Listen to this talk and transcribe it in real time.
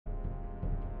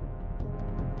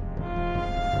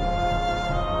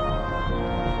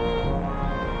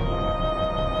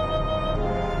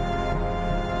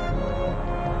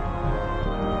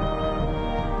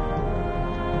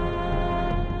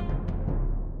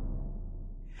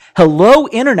Hello,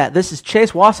 Internet. This is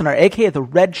Chase Wassenaar, aka the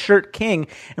Red Shirt King,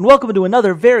 and welcome to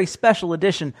another very special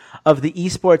edition of the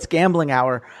Esports Gambling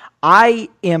Hour. I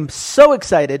am so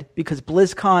excited because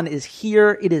BlizzCon is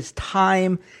here. It is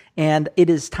time, and it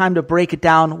is time to break it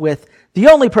down with the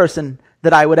only person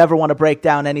that I would ever want to break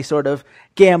down any sort of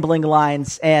gambling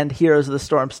lines and Heroes of the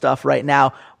Storm stuff right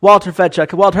now, Walter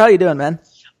Fedchuk. Walter, how you doing, man?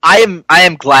 I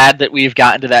am glad that we've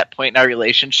gotten to that point in our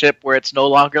relationship where it's no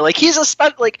longer like he's a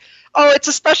it's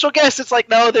a special guest. It's like,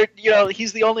 no,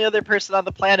 he's the only other person on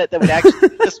the planet that would actually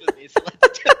do this with me. So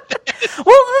let's do this.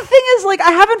 Well, the thing is,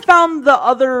 I haven't found the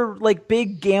other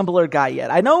big gambler guy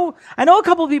yet. I know a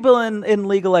couple of people in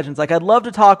League of Legends. I'd love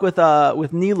to talk with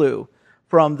Nilu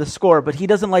from The Score, but he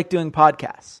doesn't like doing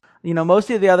podcasts. Most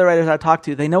of the other writers I talk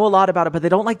to, they know a lot about it, but they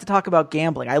don't like to talk about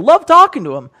gambling. I love talking to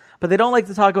them, but they don't like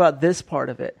to talk about this part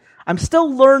of it. I'm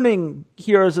still learning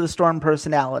Heroes of the Storm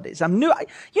personalities. I'm new.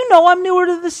 I'm newer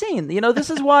to the scene. This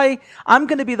is why I'm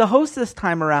going to be the host this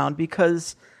time around,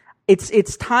 because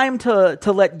it's time to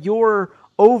let your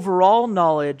overall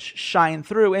knowledge shine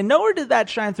through. And nowhere did that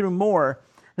shine through more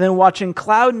than watching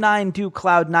Cloud9 do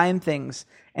Cloud9 things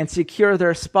and secure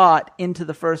their spot into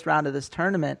the first round of this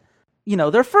tournament.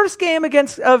 Their first game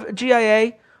against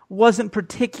GIA wasn't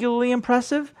particularly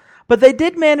impressive, but they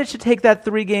did manage to take that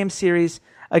 3-game series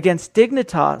against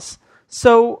Dignitas.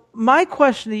 So my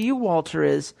question to you, Walter,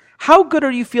 is how good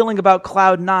are you feeling about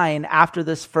Cloud9 after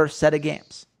this first set of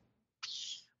games?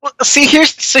 Well,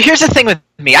 here's the thing with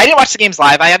me. I didn't watch the games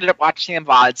live. I ended up watching them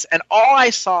VODs, and all I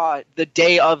saw the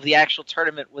day of the actual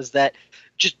tournament was that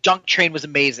just Dunk Train was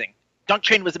amazing. Dunk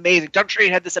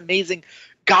Train had this amazing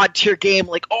god-tier game.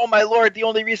 Like, oh my lord, the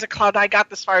only reason Cloud9 got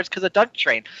this far is because of Dunk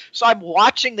Train. So I'm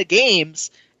watching the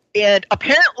games, and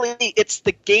apparently it's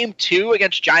the game 2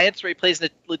 against Giants where he plays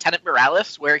Lieutenant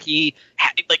Morales, where he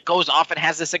goes off and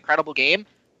has this incredible game.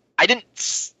 I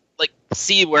didn't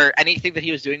see where anything that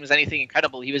he was doing was anything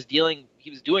incredible. He was doing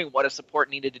what a support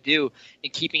needed to do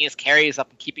in keeping his carries up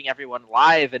and keeping everyone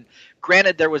alive. And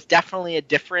granted, there was definitely a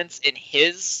difference in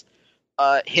his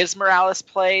Morales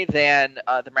play than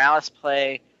the Morales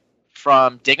play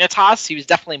from Dignitas. He was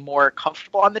definitely more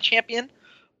comfortable on the champion,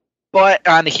 but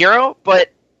on the hero.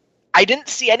 But I didn't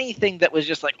see anything that was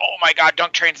just like, oh my god,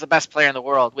 Dunk Train's the best player in the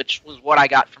world, which was what I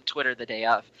got from Twitter the day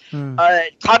of.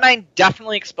 Cloud9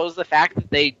 definitely exposed the fact that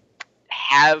they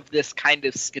have this kind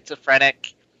of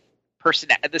schizophrenic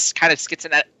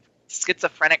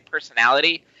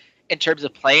personality in terms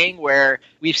of playing, where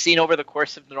we've seen over the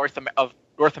course of North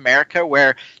America,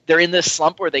 where they're in this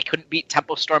slump where they couldn't beat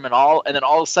Tempo Storm at all, and then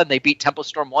all of a sudden they beat Tempo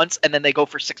Storm once, and then they go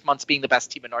for 6 months being the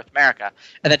best team in North America,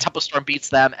 and then Tempo Storm beats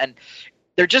them, and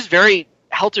they're just very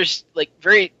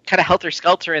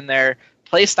helter-skelter in their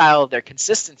play style, their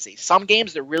consistency. Some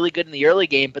games they're really good in the early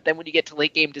game, but then when you get to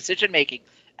late game decision making,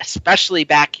 especially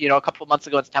back a couple of months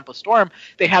ago in Tempo Storm,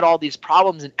 they had all these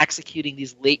problems in executing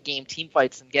these late game team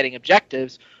fights and getting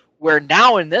objectives, where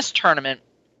now in this tournament,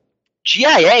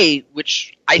 GIA,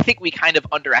 which I think we kind of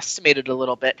underestimated a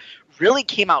little bit, really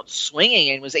came out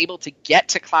swinging and was able to get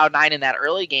to Cloud9 in that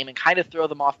early game and kind of throw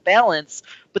them off balance.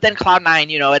 But then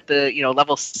Cloud9, at the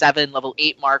level 7, level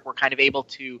 8 mark, were kind of able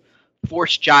to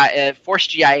force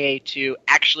GIA to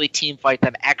actually team fight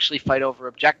them, actually fight over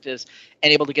objectives,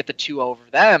 and able to get the 2 over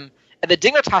them. And the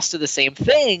Dignitas did the same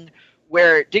thing,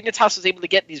 where Dignitas was able to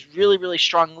get these really, really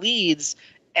strong leads,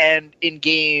 and in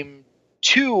game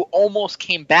 2 almost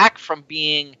came back from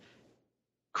being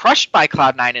crushed by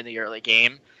Cloud9 in the early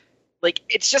game.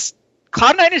 It's just,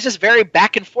 Cloud9 is just very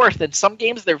back and forth, and some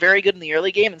games they're very good in the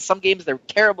early game, and some games they're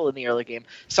terrible in the early game.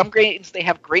 Some games they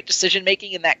have great decision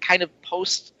making in that kind of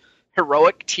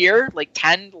post-heroic tier, like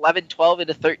 10, 11, 12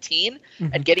 into 13,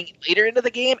 and getting later into the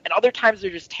game, and other times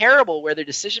they're just terrible, where their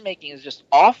decision making is just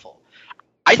awful.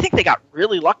 I think they got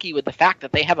really lucky with the fact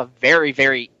that they have a very,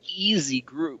 very easy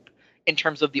group in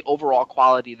terms of the overall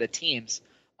quality of the teams.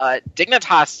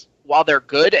 Dignitas, while they're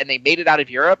good and they made it out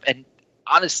of Europe, and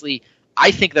honestly,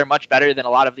 I think they're much better than a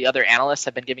lot of the other analysts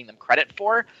have been giving them credit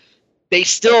for, they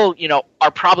still,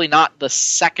 are probably not the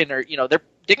second or,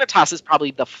 Dignitas is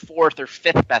probably the 4th or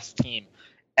 5th best team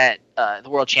at the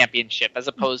World Championship, as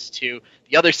opposed to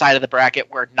the other side of the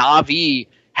bracket where Na'Vi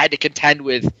had to contend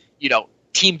with,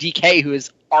 Team DK, who is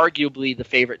arguably the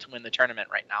favorite to win the tournament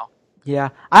right now. Yeah,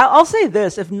 I'll say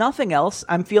this. If nothing else,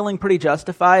 I'm feeling pretty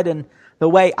justified in the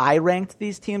way I ranked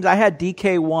these teams. I had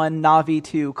DK 1, Na'Vi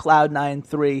 2, Cloud9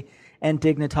 3, and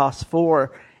Dignitas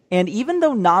 4. And even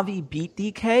though Na'Vi beat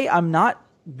DK, I'm not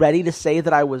ready to say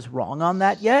that I was wrong on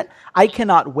that yet. I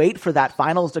cannot wait for that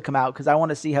finals to come out because I want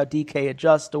to see how DK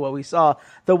adjusts to what we saw,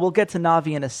 though we'll get to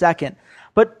Na'Vi in a second.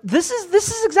 But this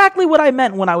is exactly what I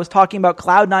meant when I was talking about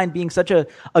Cloud9 being such a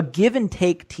give and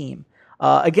take team.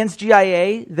 Against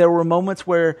GIA, there were moments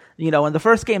where, in the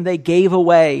first game, they gave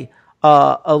away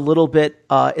a little bit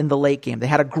in the late game. They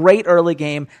had a great early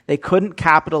game. They couldn't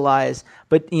capitalize,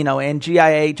 but, and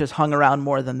GIA just hung around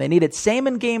more than they needed. Same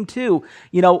in game 2.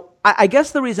 I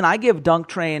guess the reason I give Dunk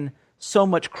Train so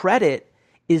much credit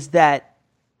is that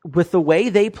with the way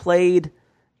they played,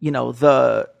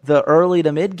 the early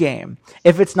to mid game,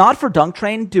 if it's not for Dunk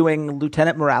Train doing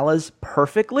Lieutenant Morales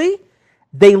perfectly,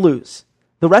 they lose.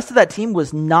 The rest of that team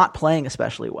was not playing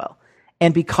especially well.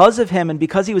 And because of him and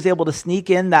because he was able to sneak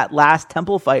in that last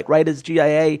temple fight right as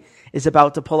GIA is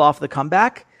about to pull off the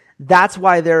comeback, that's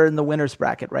why they're in the winner's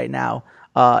bracket right now.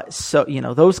 So,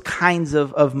 those kinds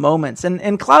of moments.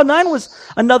 And Cloud9 was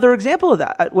another example of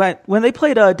that. When they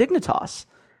played Dignitas,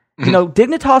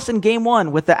 Dignitas in game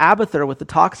 1 with the Abathur, with the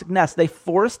Toxic Nest, they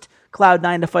forced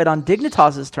Cloud9 to fight on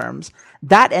Dignitas's terms.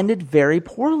 That ended very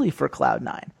poorly for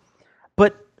Cloud9.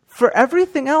 But for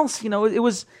everything else, it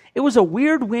was a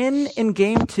weird win in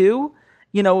game 2.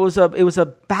 It was a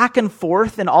back and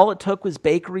forth, and all it took was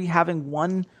Bakery having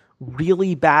one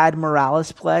really bad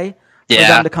Morales play for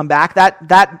them to come back. That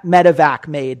medevac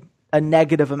made a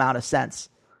negative amount of sense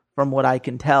from what I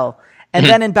can tell. And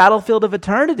then in Battlefield of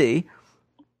Eternity,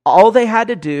 all they had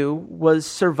to do was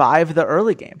survive the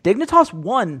early game. Dignitas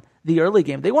won the early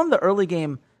game. They won the early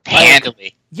game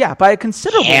handily. By a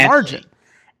considerable margin.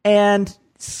 And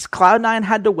Cloud9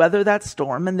 had to weather that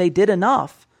storm, and they did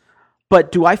enough.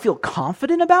 But do I feel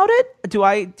confident about it? Do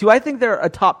I think they're a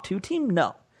top 2 team?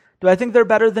 No. Do I think they're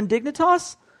better than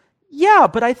Dignitas? Yeah,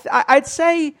 but I'd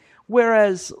say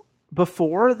whereas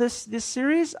before this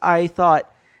series, I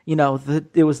thought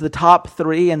it was the top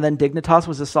 3, and then Dignitas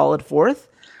was a solid 4th.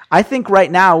 I think right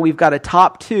now we've got a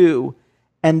top 2,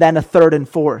 and then a 3rd and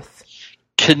 4th.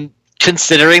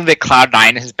 Considering that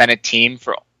Cloud9 has been a team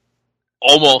for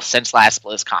almost since last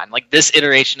BlizzCon. Like, this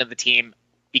iteration of the team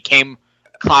became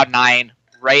Cloud9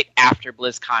 right after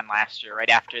BlizzCon last year, right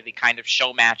after the kind of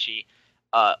show-matchy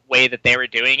way that they were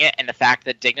doing it, and the fact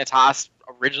that Dignitas,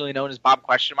 originally known as Bob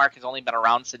Question Mark, has only been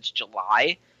around since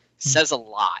July, says a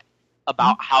lot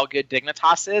about how good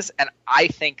Dignitas is, and I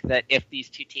think that if these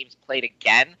two teams played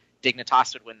again,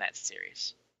 Dignitas would win that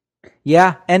series.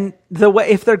 Yeah, and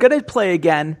if they're going to play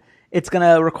again, it's going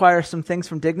to require some things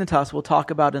from Dignitas we'll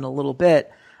talk about in a little bit.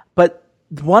 But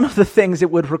one of the things it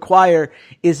would require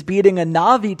is beating a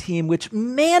Na'Vi team, which,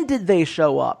 man, did they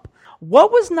show up.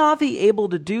 What was Na'Vi able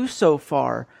to do so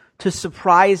far to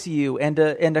surprise you and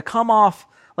to come off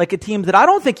like a team that I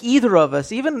don't think either of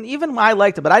us, even I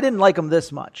liked them, but I didn't like them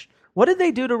this much? What did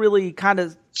they do to really kind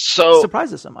of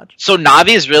surprise us so much? So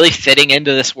Na'Vi is really fitting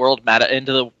into this world meta,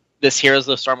 into this Heroes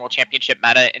of the Storm World Championship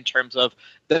meta, in terms of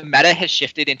the meta has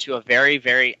shifted into a very,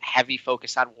 very heavy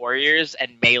focus on warriors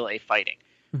and melee fighting.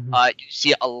 Mm-hmm. You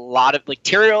see a lot of,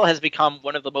 Tyrael has become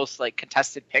one of the most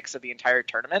contested picks of the entire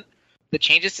tournament. The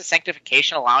changes to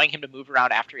Sanctification, allowing him to move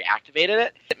around after he activated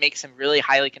it, it makes him really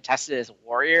highly contested as a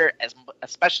warrior,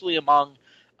 especially among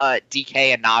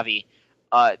DK and Na'Vi.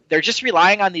 They're just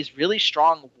relying on these really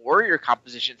strong warrior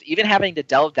compositions, even having to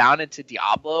delve down into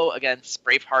Diablo against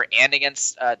Braveheart and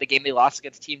against the game they lost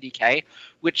against Team DK,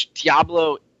 which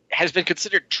Diablo has been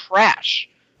considered trash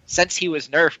since he was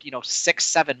nerfed,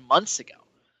 6-7 months ago.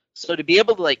 So to be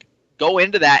able to go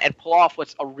into that and pull off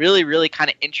what's a really, really kind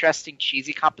of interesting,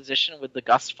 cheesy composition with the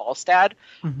Gust Falstad.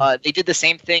 Mm-hmm. They did the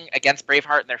same thing against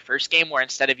Braveheart in their first game, where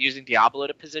instead of using Diablo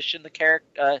to position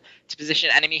to position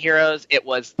enemy heroes, it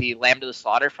was the Lamb to the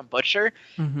Slaughter from Butcher.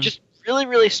 Mm-hmm. Just really,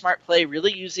 really smart play,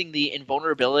 really using the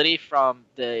invulnerability from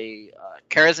the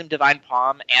Charism Divine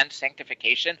Palm and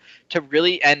Sanctification to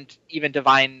really, and even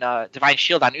Divine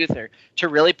Shield on Uther, to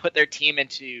really put their team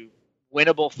into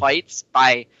winnable fights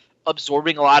by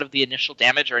absorbing a lot of the initial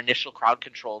damage or initial crowd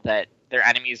control that their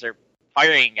enemies are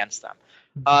firing against them.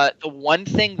 The one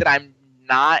thing that I'm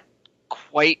not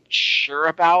quite sure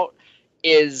about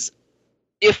is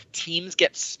if teams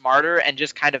get smarter and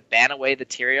just kind of ban away the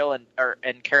Tyrael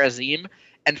and Karazim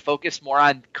and focus more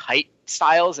on kite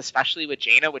styles, especially with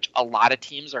Jaina, which a lot of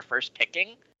teams are first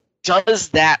picking, does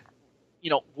that,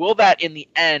 will that in the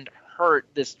end hurt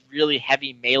this really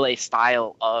heavy melee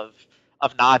style of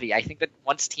Na'Vi? I think that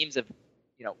once teams have,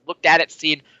 looked at it,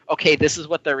 seen, okay, this is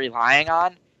what they're relying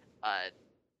on,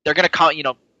 they're going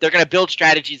to they're going to build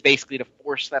strategies basically to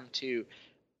force them to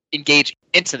engage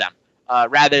into them,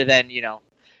 rather than,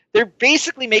 they're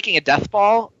basically making a death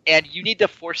ball, and you need to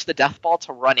force the death ball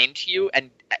to run into you, and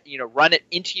run it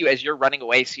into you as you're running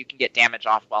away, so you can get damage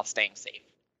off while staying safe.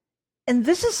 And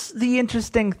this is the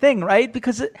interesting thing, right?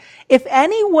 Because if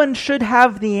anyone should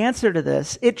have the answer to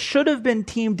this, it should have been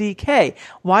Team DK.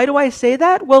 Why do I say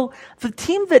that? Well, the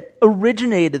team that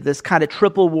originated this kind of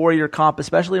triple warrior comp,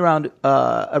 especially around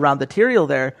the Tyrael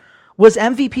there, was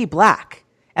MVP Black.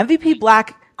 MVP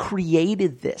Black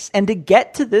created this. And to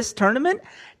get to this tournament,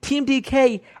 Team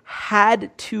DK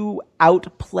had to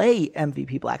outplay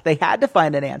MVP Black. They had to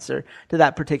find an answer to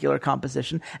that particular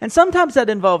composition. And sometimes that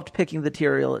involved picking the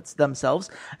Tyrael themselves.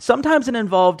 Sometimes it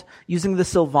involved using the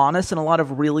Sylvanas in a lot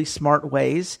of really smart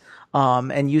ways,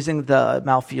 and using the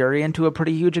Malfurion to a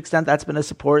pretty huge extent. That's been a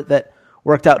support that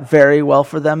worked out very well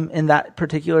for them in that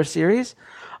particular series.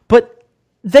 But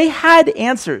they had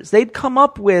answers. They'd come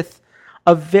up with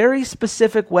a very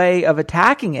specific way of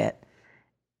attacking it,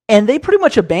 and they pretty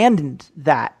much abandoned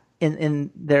that in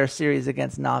their series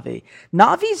against Na'Vi.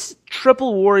 Na'Vi's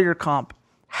triple warrior comp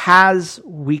has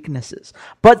weaknesses,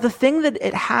 but the thing that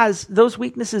it has, those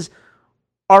weaknesses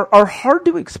are hard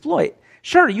to exploit.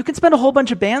 Sure, you can spend a whole bunch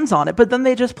of bans on it, but then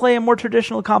they just play a more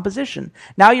traditional composition.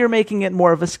 Now you're making it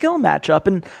more of a skill matchup,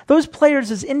 and those players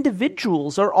as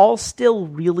individuals are all still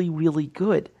really, really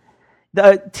good.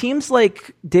 The teams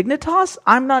like Dignitas,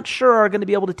 I'm not sure are going to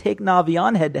be able to take Na'Vi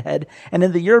on head-to-head. And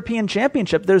in the European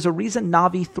Championship, there's a reason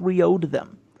Na'Vi 3-0'd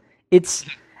them. It's,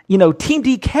 Team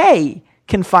DK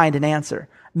can find an answer.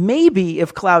 Maybe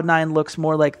if Cloud9 looks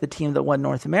more like the team that won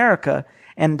North America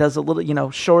and does a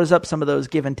little, shores up some of those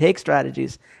give-and-take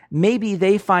strategies, maybe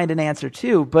they find an answer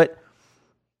too. But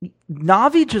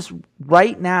Na'Vi just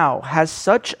right now has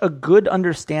such a good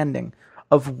understanding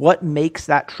of what makes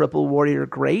that triple warrior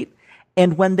great.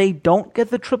 And when they don't get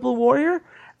the triple warrior,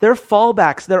 their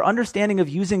fallbacks, their understanding of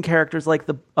using characters like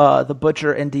the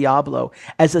Butcher and Diablo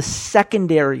as a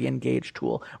secondary engage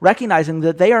tool, recognizing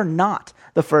that they are not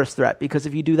the first threat, because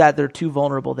if you do that, they're too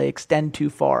vulnerable. They extend too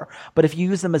far. But if you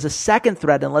use them as a second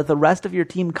threat and let the rest of your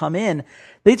team come in,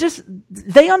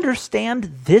 they understand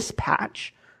this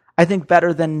patch, I think,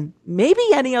 better than maybe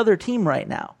any other team right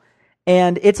now.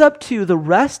 And it's up to the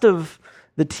rest of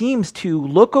the teams to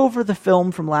look over the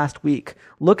film from last week,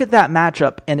 look at that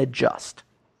matchup, and adjust.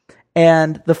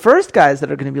 And the first guys that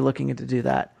are going to be looking to do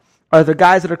that are the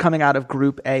guys that are coming out of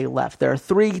Group A left. There are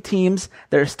 3 teams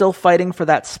that are still fighting for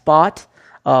that spot.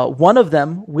 One of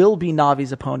them will be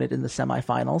Na'Vi's opponent in the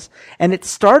semifinals, and it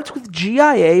starts with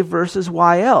GIA versus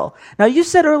YL. Now, you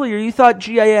said earlier you thought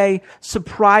GIA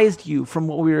surprised you from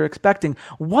what we were expecting.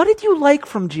 What did you like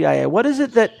from GIA? What is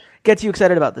it that gets you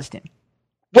excited about this team?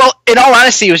 Well, in all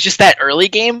honesty, it was just that early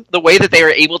game, the way that they were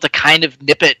able to kind of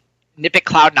nip at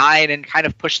Cloud9 and kind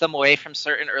of push them away from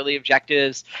certain early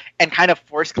objectives and kind of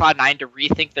force Cloud9 to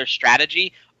rethink their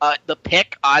strategy. The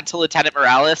pick onto Lieutenant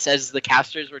Morales, as the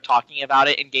casters were talking about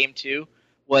it in Game 2,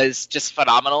 was just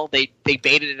phenomenal. They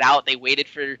baited it out. They waited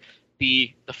for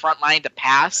the front line to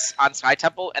pass on Sky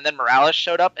Temple, and then Morales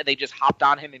showed up, and they just hopped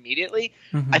on him immediately.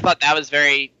 Mm-hmm. I thought that was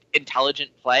very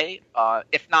intelligent play,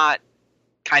 if not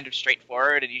kind of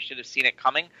straightforward, and you should have seen it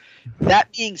coming.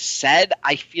 That being said,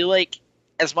 I feel like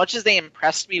as much as they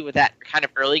impressed me with that kind of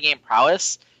early game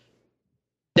prowess,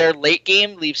 their late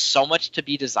game leaves so much to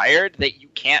be desired that you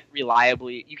can't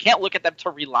look at them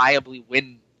to reliably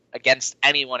win against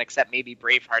anyone except maybe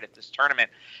Braveheart at this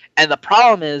tournament. And the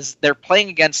problem is they're playing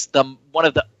against one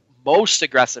of the most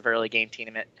aggressive early game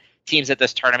teams at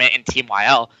this tournament in Team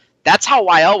YL. That's how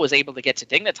YL was able to get to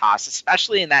Dignitas,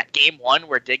 especially in that Game 1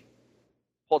 where Dig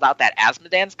pulled out that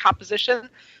Asmodan's composition.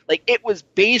 Like, it was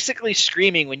basically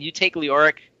screaming when you take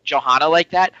Leoric Johanna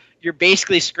like that, you're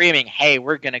basically screaming, hey,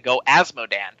 we're going to go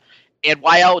Asmodan. And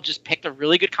YL just picked a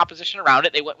really good composition around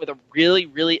it. They went with a really,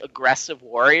 really aggressive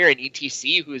warrior in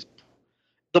ETC, who is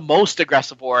the most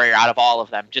aggressive warrior out of all of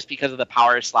them, just because of the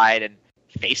power slide and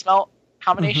face melt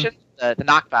combination, the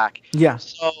knockback. Yeah.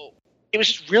 So it was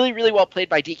just really, really well played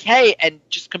by DK, and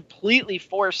just completely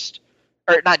forced,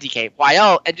 or not DK,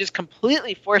 YL, and just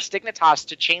completely forced Dignitas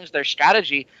to change their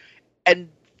strategy, and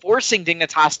forcing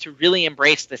Dignitas to really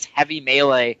embrace this heavy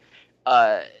melee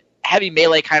kind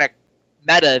of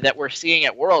meta that we're seeing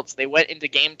at Worlds. They went into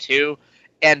Game 2,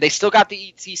 and they still got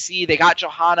the ETC, they got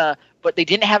Johanna, but they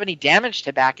didn't have any damage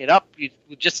to back it up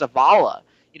with just Zavala.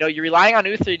 You're relying on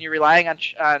Uther, and you're relying on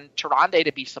Tyrande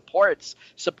to be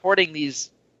supporting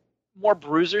these more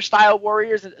bruiser-style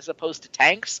warriors as opposed to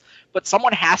tanks, but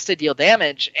someone has to deal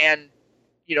damage, and,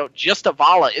 just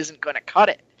Zavala isn't going to cut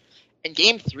it. And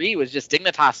Game 3 was just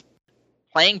Dignitas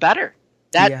playing better.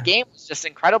 That game was just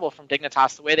incredible from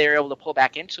Dignitas, the way they were able to pull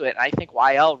back into it. And I think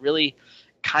YL really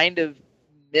kind of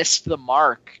missed the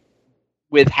mark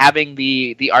with having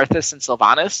the Arthas and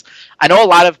Sylvanas. I know a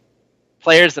lot of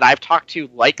players that I've talked to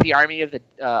like the Army of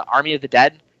the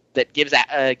Dead that gives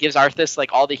Arthas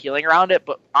like all the healing around it,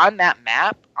 but on that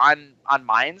map on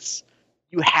Mines,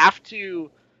 you have to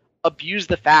abuse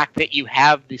the fact that you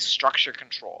have the structure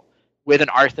control with an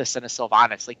Arthas and a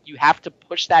Sylvanas. Like, you have to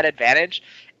push that advantage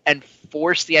and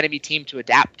force the enemy team to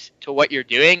adapt to what you're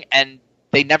doing, and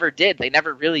they never did. They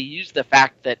never really used the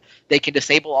fact that they can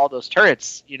disable all those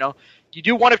turrets. You know, you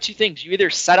do one of two things. You either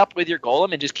set up with your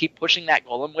golem and just keep pushing that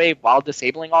golem wave while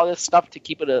disabling all this stuff to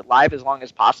keep it alive as long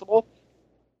as possible,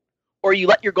 or you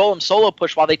let your golem solo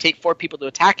push while they take 4 people to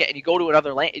attack it, and you go to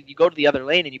another lane. You go to the other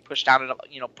lane and you push down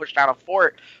a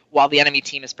fort while the enemy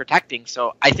team is protecting.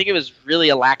 So I think it was really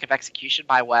a lack of execution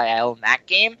by YL in that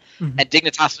game, and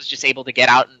Dignitas was just able to get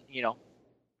out and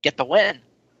get the win.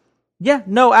 Yeah,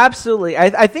 no, absolutely.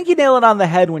 I think you nail it on the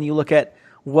head when you look at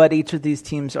what each of these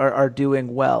teams are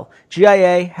doing well.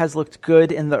 GIA has looked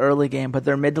good in the early game, but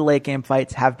their mid to late game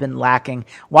fights have been lacking.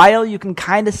 While you can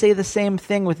kind of say the same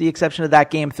thing with the exception of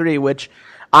that game 3, which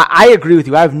I agree with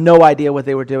you. I have no idea what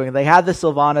they were doing. They had the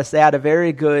Sylvanas. They had a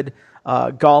very good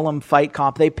Golem fight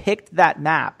comp. They picked that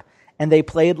map, and they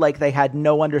played like they had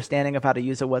no understanding of how to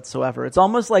use it whatsoever. It's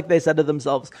almost like they said to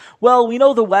themselves, well, we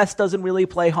know the West doesn't really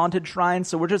play Haunted Shrine,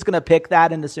 so we're just going to pick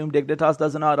that and assume Dignitas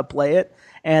doesn't know how to play it.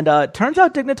 And turns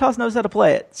out Dignitas knows how to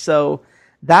play it. So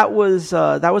that was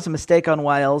a mistake on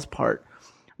YL's part.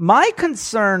 My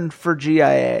concern for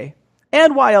GIA,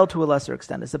 and YL to a lesser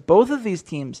extent, is that both of these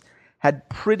teams had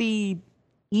pretty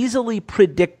easily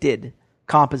predicted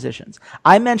compositions.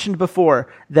 I mentioned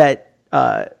before that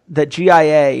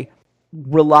GIA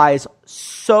relies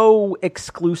so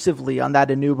exclusively on that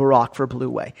Anubarak for Blue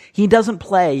Way. He doesn't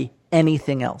play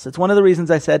anything else. It's one of the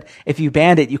reasons I said if you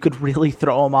banned it, you could really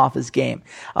throw him off his game.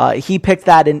 He picked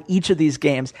that in each of these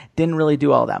games, didn't really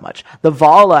do all that much. The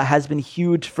Vala has been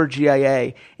huge for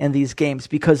GIA in these games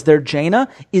because their Jaina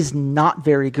is not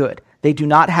very good. They do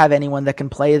not have anyone that can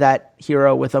play that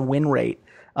hero with a win rate.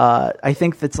 I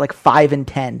think that's like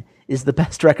 5-10 is the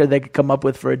best record they could come up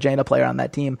with for a Jaina player on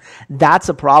that team. That's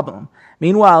a problem.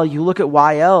 Meanwhile, you look at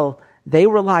YL, they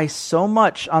rely so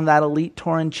much on that elite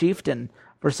Tauren Chieftain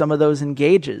for some of those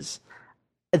engages.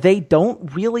 They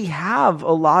don't really have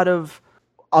a lot of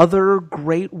other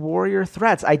great warrior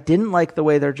threats. I didn't like the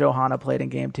way their Johanna played in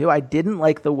game 2. I didn't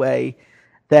like the way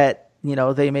that,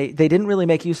 they didn't really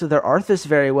make use of their Arthas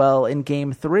very well in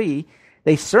game 3.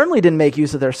 They certainly didn't make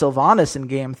use of their Sylvanas in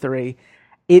game 3.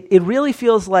 It really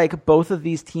feels like both of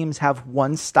these teams have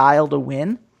one style to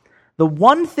win. The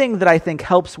one thing that I think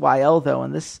helps YL, though,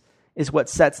 and this is what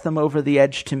sets them over the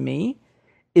edge to me,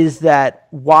 is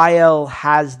that YL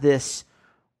has this,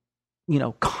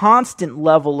 constant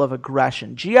level of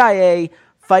aggression. GIA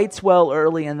fights well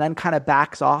early and then kind of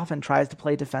backs off and tries to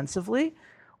play defensively,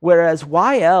 whereas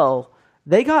YL,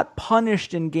 they got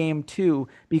punished in game 2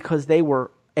 because they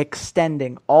were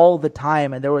extending all the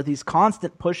time, and there were these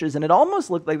constant pushes, and it almost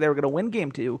looked like they were going to win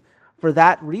game 2 for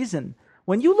that reason.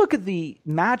 When you look at the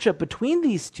matchup between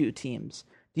these two teams,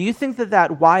 do you think that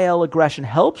YL aggression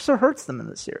helps or hurts them in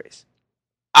this series?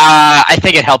 I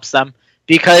think it helps them,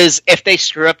 because if they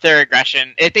screw up that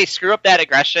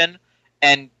aggression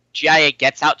and GIA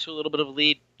gets out to a little bit of a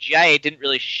lead, GIA didn't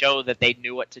really show that they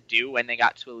knew what to do when they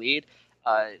got to a lead,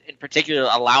 in particular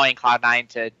allowing Cloud9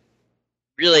 to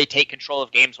really take control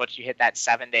of games once you hit that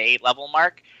 7 to 8 level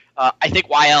mark. I think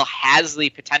YL has the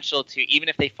potential to, even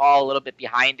if they fall a little bit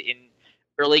behind in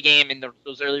early game in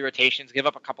those early rotations, give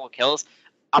up a couple of kills,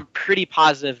 I'm pretty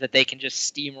positive that they can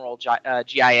just steamroll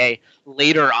GIA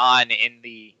later on in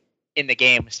the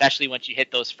game, especially once you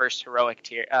hit those first heroic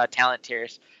talent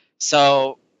tiers.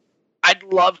 So I'd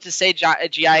love to say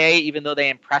GIA, even though they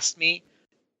impressed me,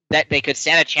 that they could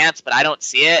stand a chance, but I don't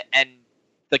see it. And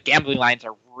the gambling lines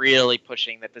are really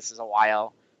pushing that this is a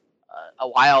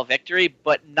YL victory,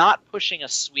 but not pushing a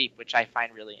sweep, which I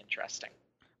find really interesting.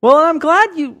 Well, I'm glad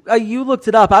you looked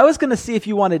it up. I was going to see if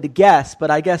you wanted to guess, but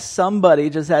I guess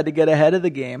somebody just had to get ahead of the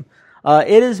game.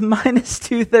 It is minus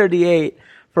 238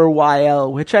 for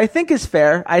YL, which I think is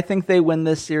fair. I think they win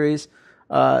this series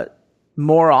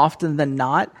more often than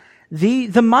not. The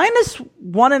minus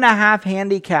 1.5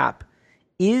 handicap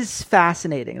is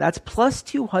fascinating. That's plus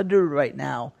 200 right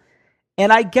now.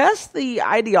 And I guess the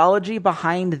ideology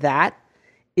behind that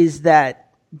is that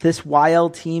this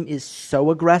YL team is so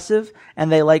aggressive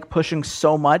and they like pushing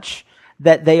so much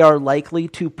that they are likely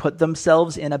to put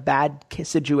themselves in a bad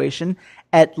situation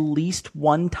at least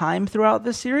one time throughout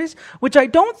the series, which I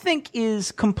don't think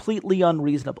is completely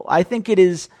unreasonable. I think it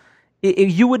is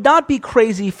You would not be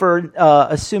crazy for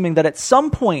assuming that at some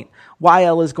point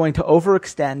YL is going to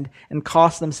overextend and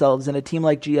cost themselves, and a team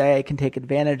like GIA can take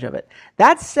advantage of it.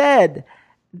 That said,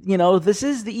 this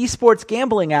is the esports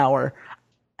gambling hour.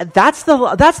 That's the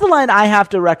line I have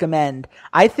to recommend.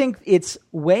 I think it's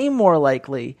way more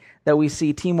likely that we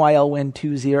see Team YL win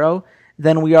 2-0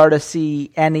 than we are to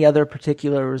see any other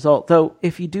particular result. Though,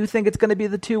 if you do think it's going to be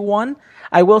the 2-1,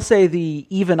 I will say the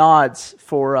even odds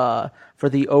for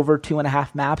the over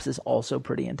 2.5 maps is also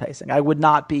pretty enticing. I would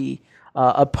not be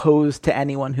opposed to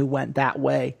anyone who went that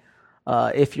way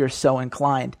if you're so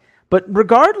inclined. But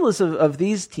regardless of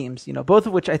these teams, both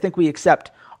of which I think we accept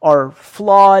are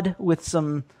flawed with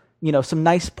some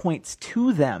nice points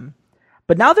to them.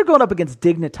 But now they're going up against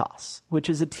Dignitas, which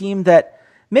is a team that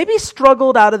maybe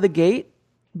struggled out of the gate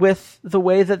with the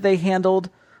way that they handled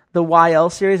the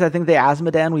YL series. I think the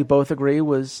Asmodan, we both agree,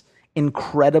 was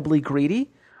incredibly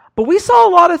greedy. But we saw a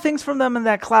lot of things from them in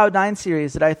that Cloud9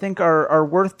 series that I think are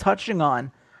worth touching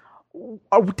on.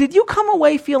 Did you come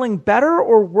away feeling better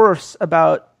or worse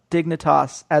about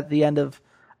Dignitas at the end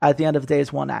of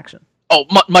Days 1 action? Oh,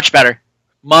 much better.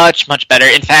 Much better.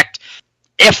 In fact,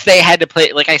 if they had to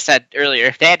play, like I said earlier,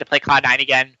 if they had to play Cloud9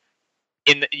 again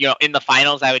in the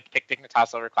finals, I would pick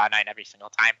Dignitas over Cloud9 every single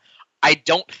time. I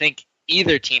don't think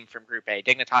either team from Group A,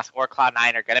 Dignitas or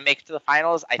Cloud9, are going to make it to the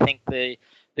finals. I think the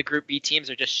Group B teams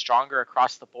are just stronger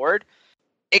across the board.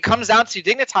 It comes down to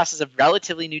Dignitas is a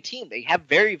relatively new team. They have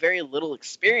very, very little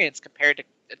experience compared to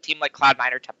a team like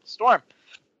Cloud9 or Temple Storm.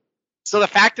 So the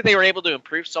fact that they were able to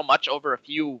improve so much over a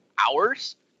few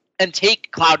hours and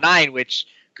take Cloud9, which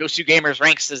Gosu Gamers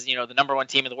ranks as, the number one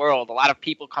team in the world. A lot of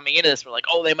people coming into this were like,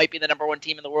 oh, they might be the number one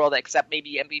team in the world, except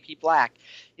maybe MVP Black.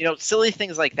 Silly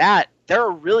things like that. They're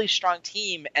a really strong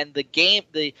team, and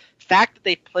the fact that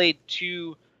they played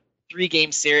two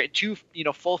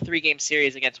full 3-game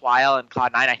series against YL and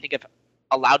Cloud9, I think have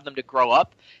allowed them to grow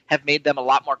up, have made them a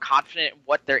lot more confident in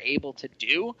what they're able to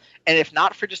do. And if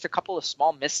not for just a couple of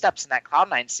small missteps in that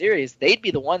Cloud9 series, they'd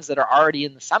be the ones that are already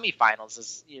in the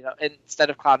semifinals, instead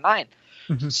of Cloud9.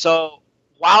 Mm-hmm. So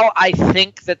while I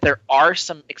think that there are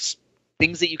some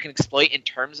things that you can exploit in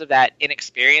terms of that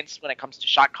inexperience when it comes to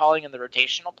shot calling and the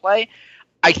rotational play,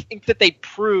 I think that they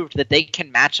proved that they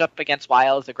can match up against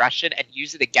YL's aggression and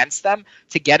use it against them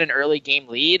to get an early game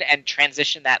lead and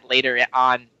transition that later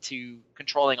on to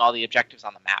controlling all the objectives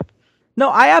on the map. No,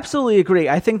 I absolutely agree.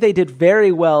 I think they did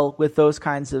very well with those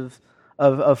kinds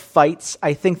of fights.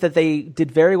 I think that they did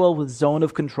very well with zone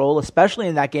of control, especially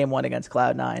in that game 1 against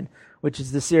Cloud9, which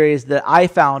is the series that I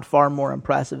found far more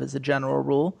impressive as a general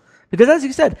rule. Because as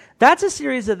you said, that's a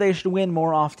series that they should win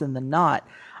more often than not.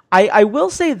 I will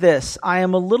say this. I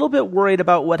am a little bit worried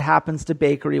about what happens to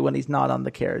Bakery when he's not on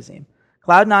the Kerosene.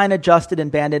 Cloud9 adjusted and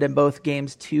banned it in both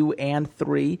games 2 and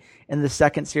 3 in the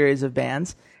second series of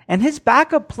bans, and his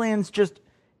backup plans just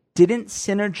didn't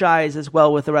synergize as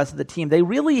well with the rest of the team. They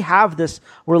really have this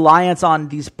reliance on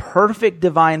these perfect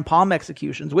divine palm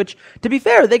executions, which, to be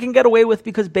fair, they can get away with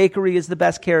because Bakery is the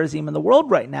best Kerosene in the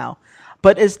world right now.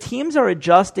 But as teams are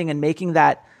adjusting and making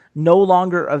that no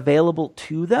longer available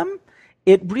to them,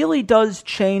 it really does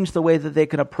change the way that they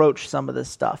can approach some of this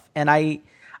stuff. And I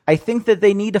think that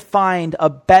they need to find a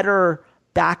better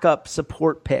backup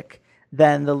support pick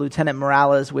than the Lieutenant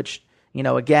Morales, which,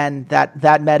 again, that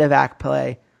medevac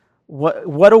play,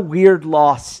 what a weird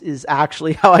loss is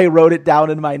actually how I wrote it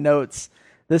down in my notes.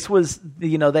 This was,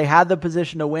 they had the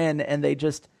position to win and they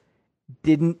just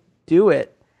didn't do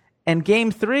it. And game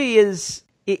 3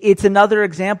 it's another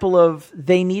example of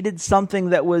they needed something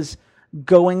that was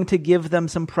going to give them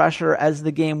some pressure as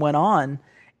the game went on,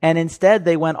 and instead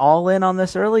they went all in on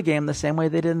this early game the same way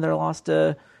they did in their loss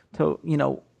to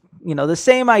the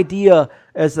same idea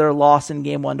as their loss in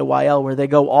game 1 to YL, where they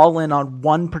go all in on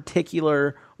one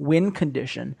particular win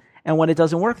condition, and when it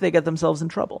doesn't work, they get themselves in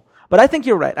trouble. But I think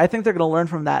you're right. I think they're going to learn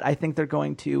from that. I think they're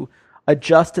going to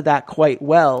adjust to that quite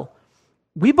well.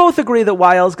 We both agree that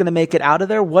YL is going to make it out of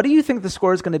there. What do you think the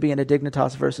score is going to be in a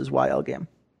Dignitas versus YL game?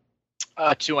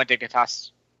 2-1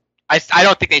 Dignitas. I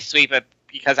don't think they sweep it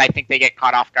because I think they get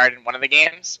caught off guard in one of the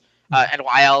games. And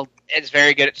YL is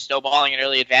very good at snowballing an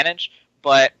early advantage,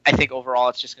 but I think overall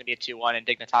it's just going to be a 2-1 and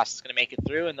Dignitas is going to make it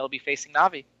through and they'll be facing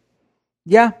Na'Vi.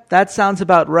 Yeah, that sounds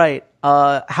about right.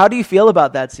 How do you feel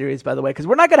about that series, by the way? Because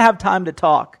we're not going to have time to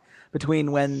talk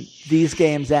between when these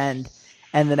games end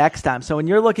and the next time. So when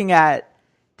you're looking at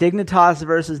Dignitas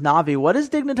versus Na'Vi, what does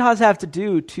Dignitas have to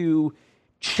do to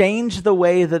change the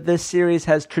way that this series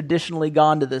has traditionally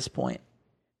gone to this point?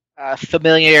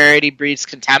 Familiarity breeds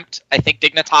contempt. I think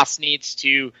Dignitas needs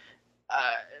to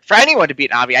for anyone to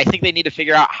beat Navi, I think they need to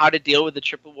figure out how to deal with the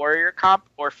triple warrior comp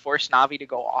or force Navi to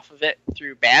go off of it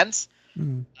through bans,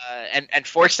 and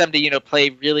force them to play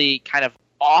really kind of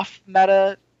off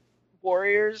meta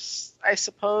warriors, I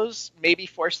suppose. Maybe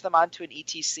force them onto an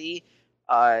ETC.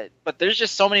 But there's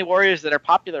just so many warriors that are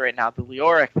popular right now: the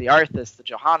Leoric, the Arthas, the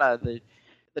Johanna, the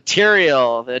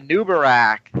Tyrael, the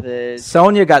Nubarak, the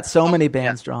Sonya got so many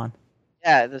bans drawn.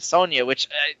 Yeah, the Sonya, which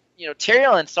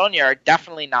Tyrael and Sonya are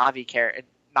definitely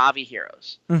Navi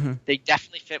heroes. Mm-hmm. They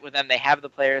definitely fit with them. They have the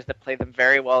players that play them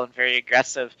very well and very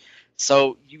aggressive.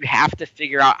 So you have to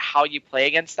figure out how you play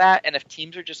against that. And if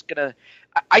teams are just gonna,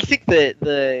 I think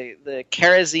the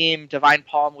Karazim Divine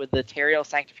Palm with the Tyrael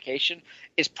Sanctification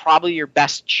is probably your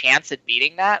best chance at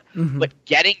beating that. Mm-hmm. But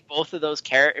getting both of those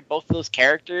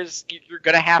characters, you're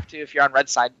gonna have to, if you're on red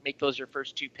side, make those your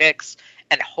first 2 picks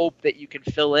and hope that you can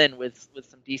fill in with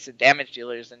some decent damage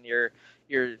dealers in your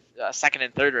second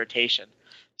and third rotation.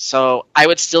 So I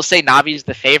would still say Navi's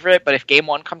the favorite, but if Game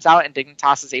 1 comes out and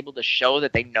Dignitas is able to show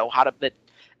that they know that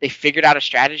they figured out a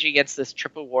strategy against this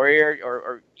triple warrior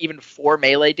or even 4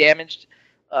 melee damaged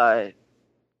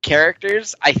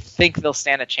characters, I think they'll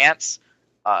stand a chance.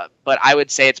 But I would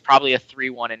say it's probably a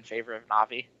 3-1 in favor of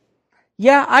Navi.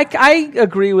 Yeah, I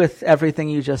agree with everything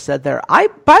you just said there.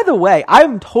 By the way,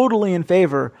 I'm totally in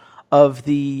favor of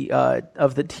the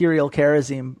Tyrael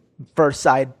Karazim first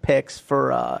side picks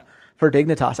for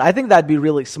Dignitas. I think that'd be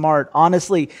really smart.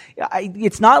 Honestly,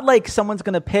 it's not like someone's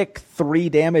going to pick 3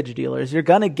 damage dealers. You're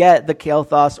going to get the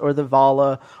Kael'thas or the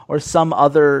Vala or some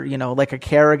other, like a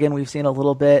Kerrigan we've seen a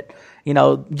little bit.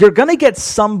 You're going to get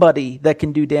somebody that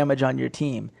can do damage on your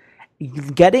team.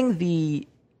 Getting the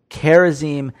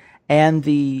Karazim and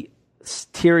the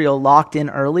Tyrael locked in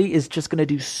early is just going to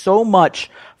do so much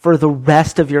for the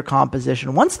rest of your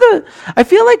composition. I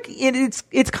feel like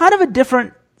it's kind of a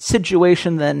different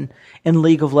situation than in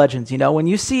League of Legends. When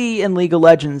you see in League of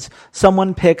Legends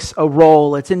someone picks a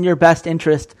role, it's in your best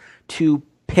interest to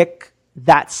pick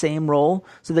that same role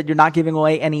so that you're not giving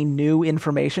away any new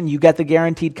information. You get the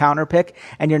guaranteed counter pick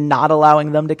and you're not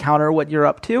allowing them to counter what you're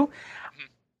up to.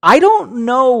 I don't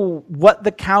know what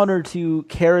the counter to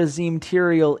Karazim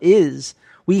Tyrael is.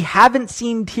 We haven't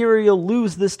seen Tyrael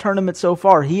lose this tournament so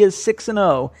far. He is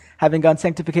 6-0, having gone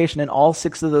Sanctification in all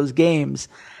 6 of those games.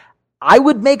 I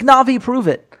would make Navi prove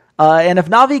it. And if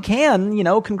Navi can,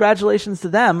 congratulations to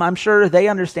them. I'm sure they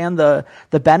understand the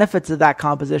benefits of that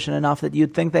composition enough that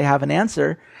you'd think they have an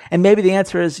answer. And maybe the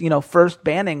answer is, first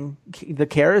banning the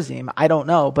Karazim. I don't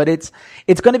know, but it's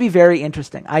going to be very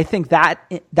interesting. I think that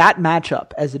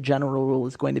matchup as a general rule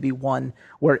is going to be one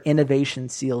where innovation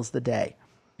seals the day.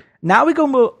 Now we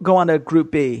go on to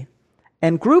Group B.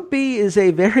 And Group B is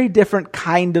a very different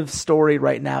kind of story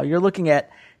right now. You're looking at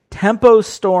Tempo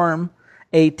Storm,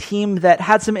 a team that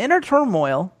had some inner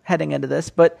turmoil heading into this,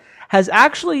 but has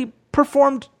actually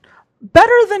performed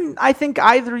better than I think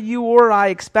either you or I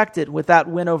expected with that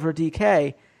win over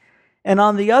DK. And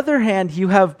on the other hand, you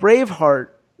have Braveheart,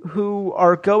 who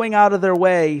are going out of their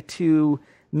way to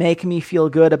make me feel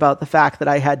good about the fact that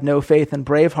I had no faith in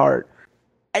Braveheart.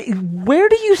 Where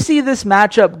do you see this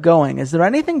matchup going? Is there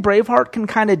anything Braveheart can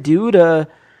kind of do to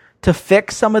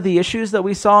fix some of the issues that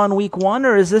we saw in week 1,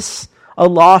 or is this a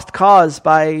lost cause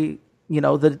by,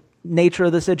 the nature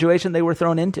of the situation they were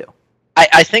thrown into?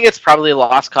 I think it's probably a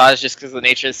lost cause just because of the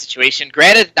nature of the situation.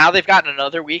 Granted, now they've gotten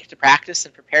another week to practice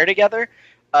and prepare together.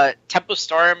 Tempo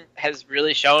Storm has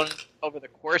really shown over the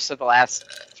course of the last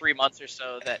 3 months or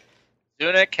so that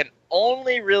Zuna can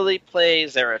only really play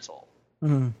Zeratul.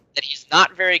 Mm-hmm. That he's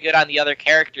not very good on the other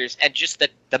characters, and just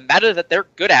that the meta that they're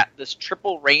good at, this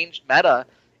triple ranged meta,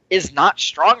 is not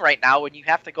strong right now when you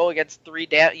have to go against 3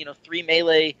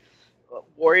 melee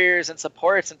warriors and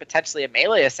supports and potentially a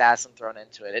melee assassin thrown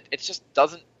into it. It just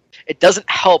doesn't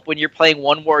help when you're playing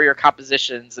 1 warrior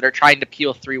compositions that are trying to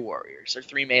peel 3 warriors or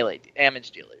 3 melee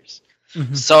damage dealers.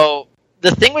 Mm-hmm. So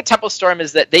the thing with Tempo Storm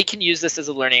is that they can use this as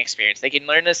a learning experience. They can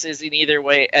learn this as either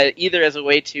as a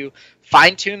way to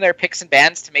fine tune their picks and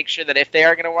bans to make sure that if they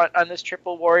are going to run on this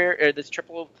triple warrior or this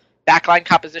triple backline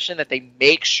composition, that they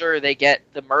make sure they get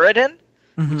the Muradin,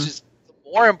 mm-hmm. which is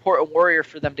the more important warrior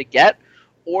for them to get,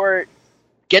 or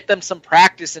get them some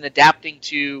practice in adapting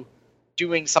to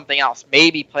doing something else.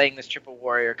 Maybe playing this triple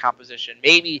warrior composition,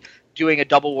 maybe doing a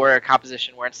double warrior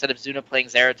composition where instead of Zuna playing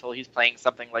Zeratul, he's playing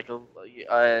something like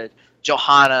a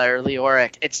Johanna or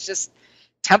Leoric. It's just,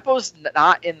 Tempo's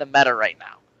not in the meta right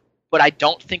now. But I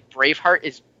don't think Braveheart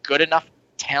is good enough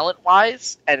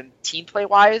talent-wise and team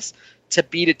play-wise to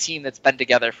beat a team that's been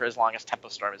together for as long as Tempo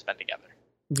Storm has been together.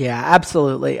 Yeah,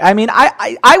 absolutely. I mean,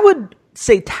 I would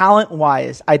say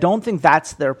talent-wise, I don't think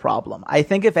that's their problem. I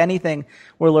think, if anything,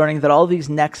 we're learning that all these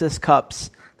Nexus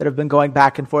Cups that have been going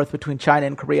back and forth between China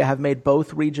and Korea have made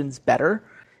both regions better.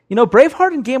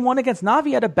 Braveheart in Game 1 against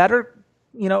Na'Vi had a better,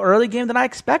 early game than I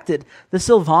expected. The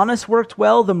Sylvanas worked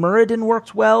well. The Muradin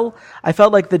worked well. I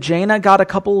felt like the Jaina got a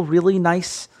couple really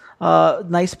nice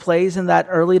plays in that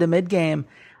early to mid game.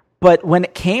 But when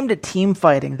it came to team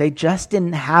fighting, they just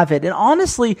didn't have it. And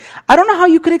honestly, I don't know how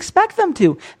you could expect them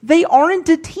to. They aren't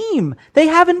a team. They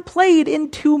haven't played in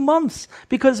 2 months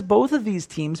because both of these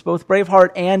teams, both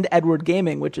Braveheart and Edward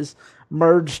Gaming, which is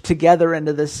merged together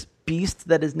into this beast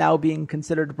that is now being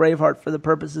considered Braveheart for the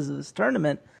purposes of this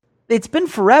tournament, it's been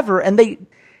forever, and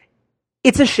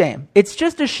it's a shame. It's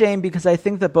just a shame because I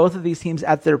think that both of these teams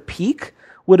at their peak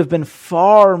would have been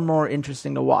far more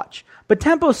interesting to watch. But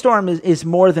Tempo Storm is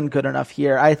more than good enough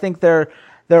here. I think their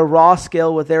raw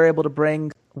skill, what they're able to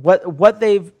bring, what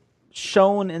they've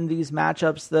shown in these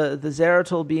matchups, the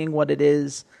Zeratul being what it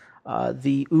is,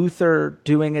 the Uther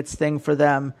doing its thing for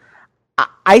them,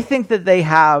 I think that they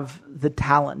have the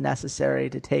talent necessary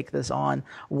to take this on.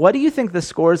 What do you think the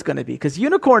score is going to be? Because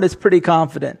Unicorn is pretty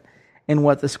confident in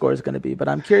what the score is going to be, but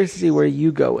I'm curious to see where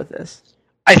you go with this.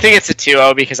 I think it's a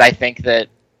 2-0 because I think that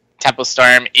Tempo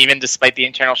Storm, even despite the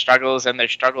internal struggles and their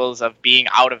struggles of being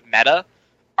out of meta,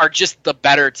 are just the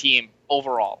better team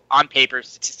overall. On paper,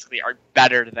 statistically, are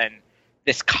better than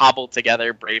this cobbled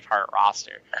together Braveheart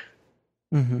roster.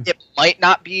 Mm-hmm. It might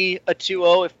not be a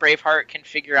 2-0 if Braveheart can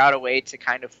figure out a way to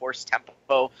kind of force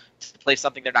Tempo to play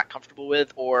something they're not comfortable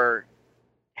with or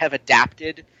have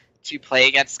adapted to play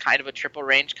against kind of a triple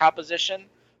range composition.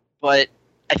 But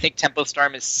I think Tempo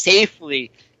Storm is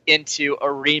safely into a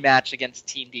rematch against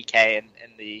Team DK in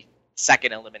the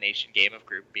second elimination game of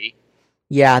Group B.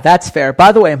 Yeah, that's fair.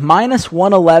 By the way,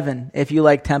 -111 if you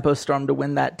like Tempo Storm to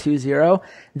win that 2-0.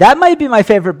 That might be my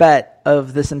favorite bet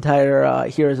of this entire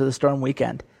Heroes of the Storm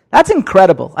weekend. That's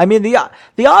incredible. I mean, the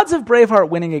odds of Braveheart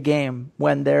winning a game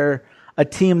when they're a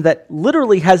team that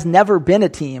literally has never been a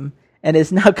team and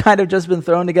is now kind of just been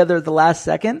thrown together at the last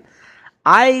second,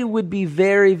 I would be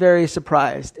very, very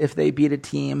surprised if they beat a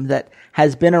team that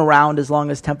has been around as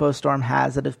long as Tempo Storm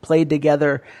has, that have played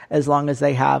together as long as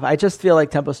they have. I just feel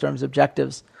like Tempo Storm's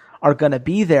objectives are going to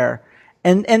be there.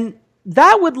 And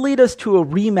that would lead us to a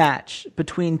rematch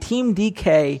between Team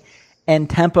DK and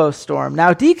Tempo Storm.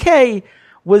 Now, DK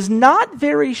was not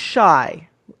very shy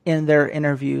in their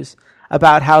interviews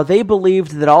about how they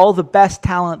believed that all the best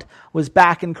talent was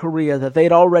back in Korea, that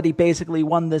they'd already basically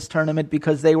won this tournament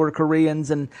because they were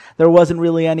Koreans and there wasn't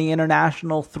really any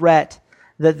international threat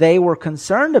that they were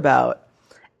concerned about.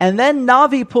 And then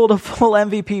Na'Vi pulled a full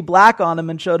MVP black on him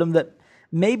and showed him that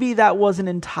maybe that wasn't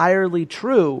entirely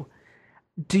true.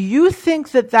 Do you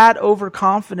think that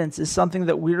overconfidence is something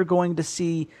that we're going to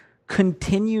see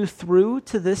continue through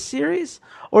to this series?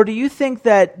 Or do you think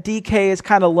that DK has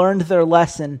kind of learned their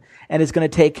lesson and is going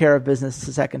to take care of business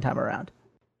the second time around?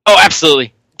 Oh,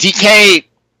 absolutely. DK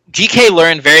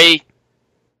learned they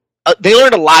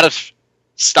learned a lot of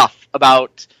stuff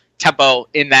about Tempo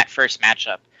in that first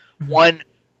matchup. Mm-hmm. One,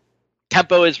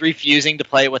 Tempo is refusing to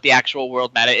play what the actual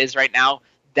world meta is right now.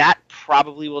 That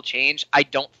probably will change. I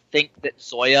don't think that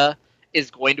Zoya is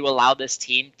going to allow this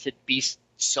team to be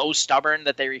so stubborn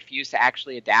that they refuse to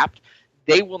actually adapt.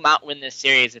 They will not win this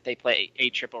series if they play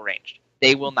a triple ranged.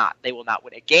 They will not. They will not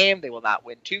win a game. They will not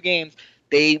win 2 games.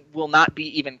 They will not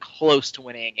be even close to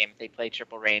winning a game if they play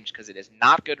triple range because it is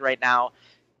not good right now.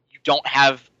 You don't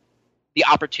have the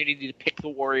opportunity to pick the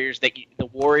warrior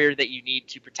that you need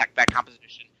to protect that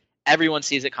composition. Everyone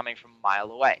sees it coming from a mile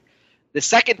away. The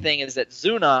second thing is that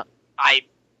Zuna,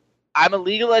 I'm a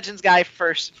League of Legends guy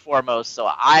first and foremost, so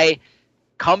I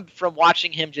come from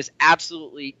watching him just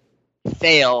absolutely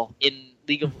fail in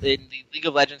the League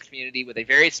of Legends community with a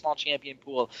very small champion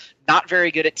pool, not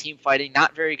very good at team fighting,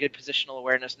 not very good positional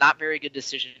awareness, not very good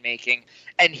decision making,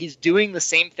 and he's doing the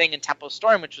same thing in Tempo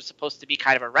Storm, which was supposed to be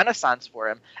kind of a renaissance for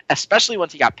him, especially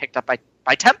once he got picked up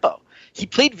by Tempo. He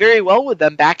played very well with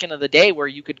them back into the day where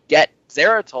you could get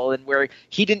Zeratul and where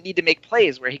he didn't need to make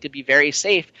plays, where he could be very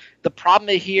safe. The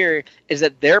problem here is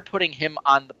that they're putting him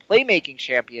on the playmaking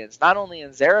champions, not only in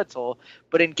Zeratul,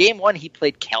 but in Game 1 he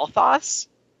played Kael'thas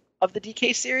of the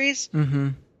DK series. Mm-hmm.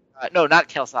 No, not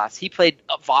Kael'thas. He played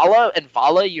Vala, and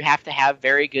Vala you have to have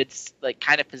very good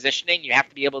kind of positioning. You have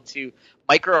to be able to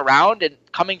micro around, and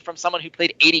coming from someone who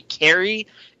played 80 carry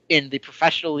in the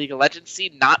professional League of Legends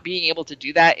scene, not being able to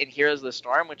do that in Heroes of the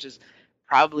Storm, which is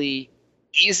probably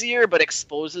easier but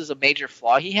exposes a major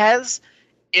flaw he has,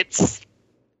 it's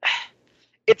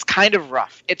kind of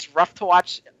rough. It's rough to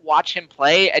watch him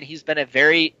play, and he's been a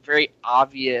very, very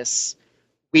obvious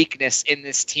weakness in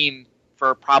this team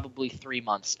for probably 3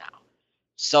 months now.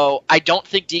 So I don't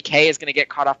think DK is going to get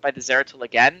caught off by the Zeratul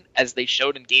again, as they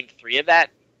showed in Game 3 of that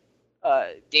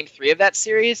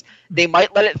series. They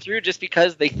might let it through just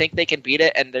because they think they can beat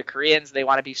it, and the Koreans, they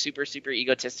want to be super, super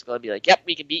egotistical and be like, yep,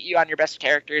 we can beat you on your best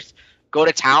characters. Go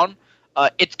to town.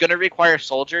 It's going to require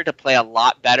Soldier to play a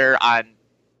lot better on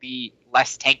the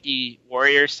less tanky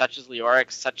warriors, such as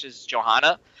Leorix, such as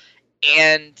Johanna.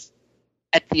 And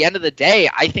at the end of the day,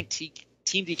 I think Team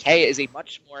DK is a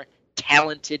much more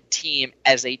talented team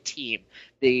as a team.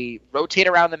 They rotate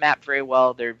around the map very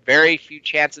well. There are very few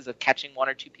chances of catching one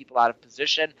or two people out of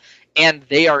position, and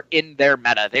they are in their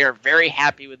meta. They are very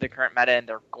happy with the current meta, and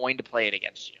they're going to play it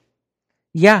against you.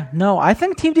 Yeah, no, I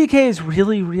think Team DK is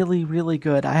really, really, really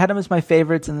good. I had them as my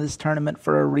favorites in this tournament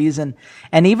for a reason.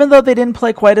 And even though they didn't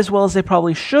play quite as well as they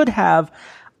probably should have,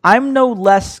 I'm no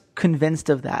less convinced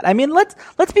of that. I mean, let's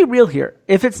be real here.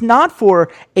 If it's not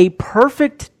for a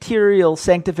perfect Tyrael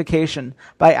sanctification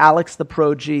by Alex the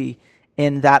Pro G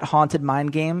in that Haunted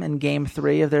Mind game in Game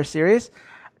 3 of their series,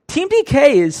 Team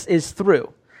DK is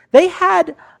through. They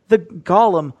had the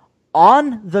Golem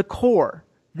on the core.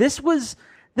 This was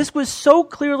so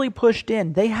clearly pushed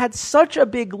in. They had such a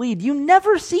big lead. You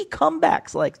never see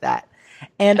comebacks like that.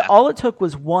 And all it took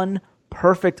was one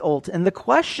perfect ult. And the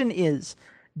question is,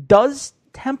 does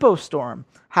Tempo Storm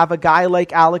have a guy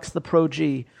like Alex the Pro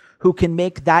G who can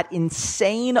make that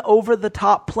insane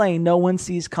over-the-top play no one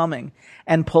sees coming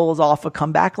and pulls off a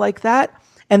comeback like that?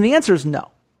 And the answer is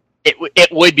no.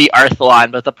 It would be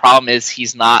Arthelon, but the problem is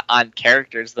he's not on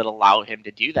characters that allow him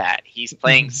to do that. He's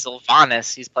playing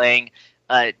Sylvanas. He's playing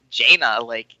Jaina.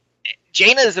 Like,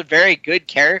 Jaina is a very good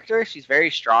character. She's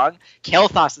very strong.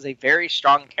 Kael'thas is a very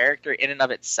strong character in and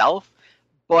of itself,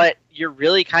 but you're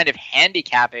really kind of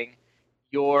handicapping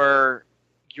your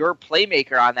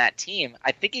playmaker on that team.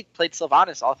 I think he played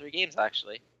Sylvanas all 3 games,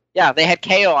 actually. Yeah, they had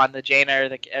KO on the Jaina or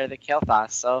the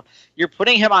Kael'thas. So you're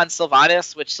putting him on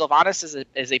Sylvanas, which Sylvanas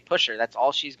is a pusher. That's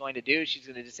all she's going to do. She's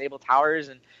going to disable towers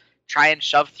and try and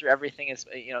shove through everything,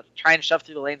 try and shove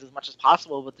through the lanes as much as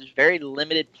possible, but there's very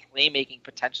limited playmaking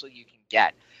potential you can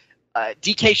get.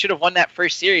 DK should have won that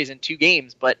first series in 2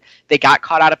 games, but they got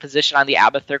caught out of position on the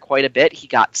Abathur quite a bit. He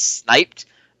got sniped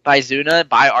by Zuna,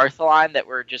 by Arthelon, that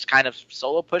were just kind of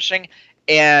solo pushing.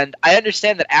 And I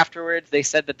understand that afterwards they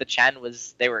said that the Chen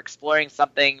they were exploring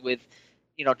something with,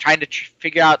 trying to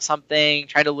figure out something,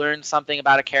 trying to learn something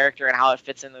about a character and how it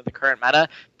fits into the current meta.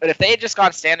 But if they had just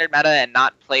gone standard meta and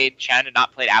not played Chen and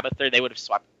not played Abathur, they would have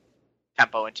swept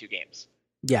Tempo in 2 games.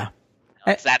 Yeah.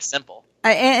 It's that simple.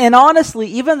 And honestly,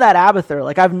 even that Abathur,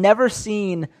 like, I've never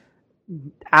seen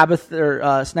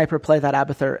Abathur Sniper play that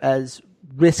Abathur as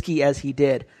risky as he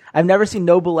did. I've never seen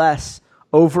Noblesse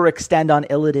overextend on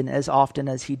Illidan as often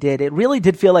as he did. It really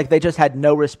did feel like they just had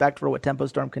no respect for what Tempo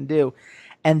Storm can do,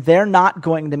 and they're not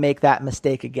going to make that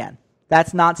mistake again.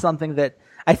 That's not something that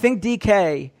I think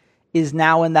DK is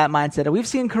now in that mindset. And we've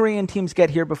seen Korean teams get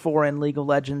here before in League of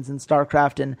Legends and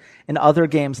StarCraft and other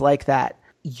games like that.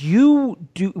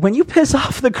 When you piss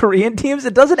off the Korean teams,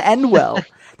 it doesn't end well.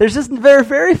 There's just very,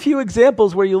 very few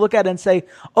examples where you look at it and say,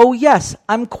 oh yes,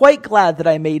 I'm quite glad that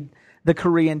I made the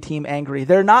Korean team angry.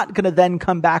 They're not going to then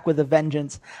come back with a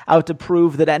vengeance out to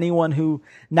prove that anyone who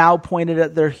now pointed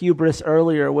at their hubris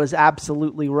earlier was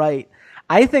absolutely right.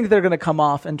 I think they're going to come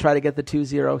off and try to get the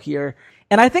 2-0 here.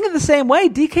 And I think in the same way,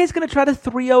 DK is going to try to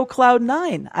 3-0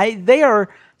 Cloud9. They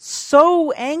are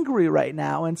so angry right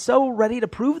now and so ready to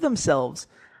prove themselves.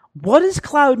 What does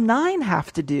Cloud9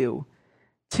 have to do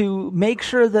to make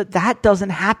sure that doesn't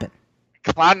happen?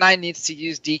 Cloud9 needs to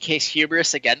use DK's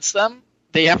hubris against them.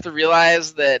 They have to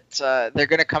realize that they're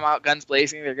going to come out guns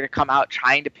blazing. They're going to come out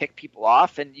trying to pick people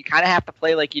off. And you kind of have to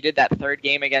play like you did that 3rd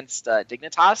game against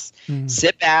Dignitas.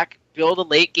 Sit back, build a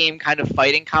late game kind of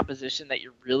fighting composition that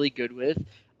you're really good with.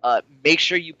 Make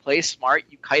sure you play smart.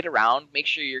 You kite around. Make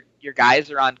sure your guys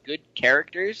are on good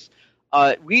characters.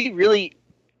 We really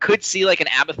could see like an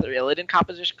Abathur Illidan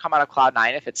composition come out of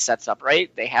Cloud9 if it sets up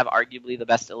right. They have arguably the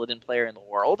best Illidan player in the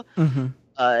world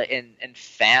in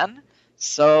Fan.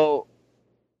 So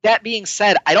that being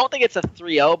said, I don't think it's a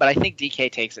 3-0, but I think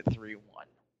DK takes it 3-1.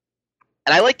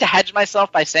 And I like to hedge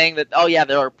myself by saying that, oh yeah,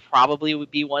 there probably would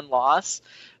be one loss.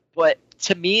 But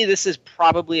to me, this is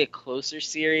probably a closer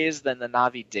series than the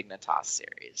Na'Vi Dignitas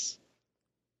series.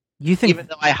 You think? Even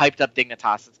though I hyped up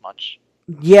Dignitas as much.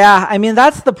 Yeah, I mean,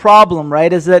 that's the problem,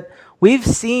 right? Is that we've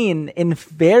seen in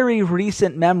very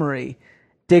recent memory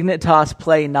Dignitas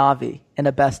play Na'Vi in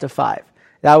a best of 5.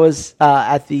 That was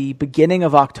at the beginning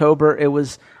of October. It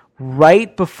was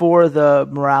right before the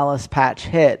Morales patch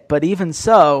hit. But even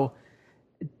so,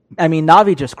 I mean,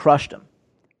 Na'Vi just crushed them.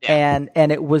 Yeah.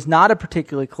 And it was not a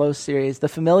particularly close series. The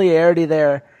familiarity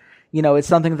there, is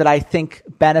something that I think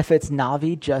benefits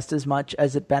Na'Vi just as much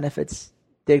as it benefits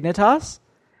Dignitas.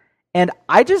 And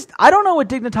I don't know what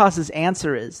Dignitas's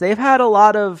answer is. They've had a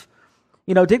lot of,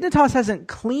 Dignitas hasn't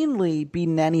cleanly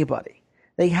beaten anybody.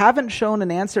 They haven't shown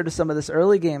an answer to some of this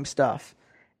early game stuff.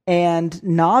 And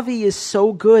Na'Vi is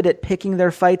so good at picking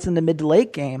their fights in the mid to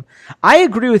late game. I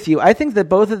agree with you. I think that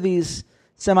both of these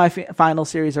semifinal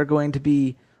series are going to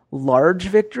be large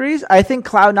victories. I think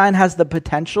Cloud9 has the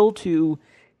potential to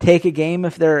take a game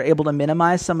if they're able to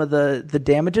minimize some of the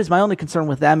damages. My only concern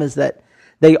with them is that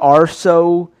they are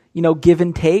so, give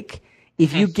and take.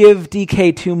 If you give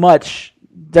DK too much,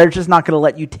 they're just not going to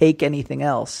let you take anything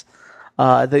else.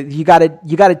 You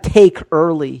gotta take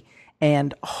early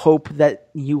and hope that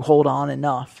you hold on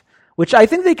enough, which I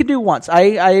think they could do once. I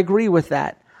agree with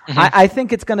that. I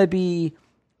think it's going to be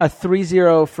a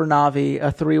 3-0 for Na'Vi,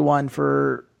 a 3-1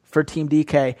 for Team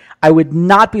DK. I would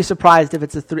not be surprised if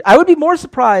it's a 3. I would be more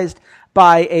surprised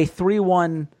by a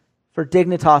 3-1 for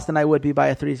Dignitas than I would be by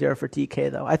a 3-0 for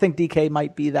DK, though. I think DK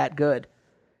might be that good.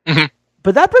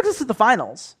 But that brings us to the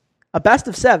finals, a best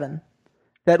of 7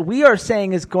 that we are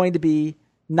saying is going to be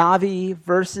Na'Vi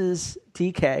versus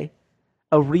DK,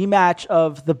 a rematch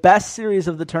of the best series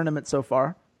of the tournament so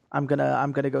far. I'm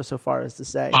gonna go so far as to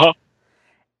say,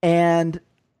 and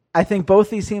I think both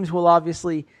these teams will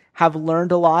obviously have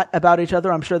learned a lot about each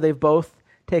other. I'm sure they've both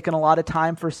taken a lot of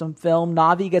time for some film.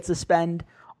 Na'Vi gets to spend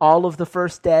all of the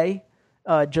first day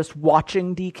just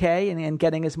watching DK and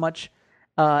getting as much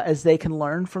as they can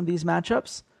learn from these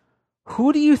matchups.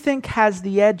 Who do you think has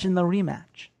the edge in the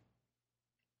rematch?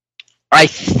 I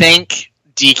think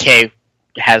DK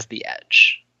has the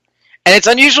edge. And it's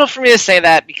unusual for me to say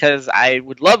that because I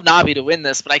would love Na'Vi to win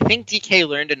this, but I think DK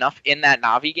learned enough in that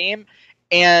Na'Vi game.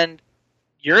 And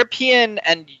European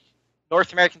and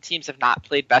North American teams have not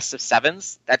played best of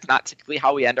 7s. That's not typically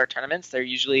how we end our tournaments. They're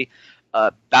usually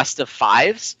best of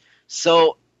 5s.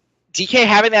 So DK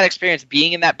having that experience,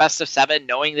 being in that best of 7,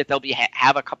 knowing that they'll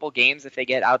have a couple games if they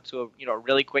get out to a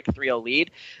really quick 3-0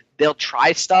 lead, they'll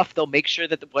try stuff. They'll make sure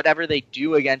that whatever they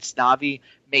do against Na'Vi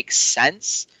makes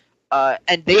sense.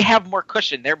 And they have more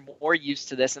cushion. They're more used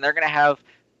to this, and they're going to have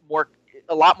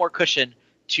a lot more cushion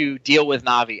to deal with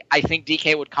Na'Vi. I think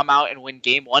DK would come out and win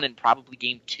game 1 and probably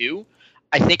game 2.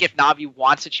 I think if Na'Vi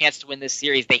wants a chance to win this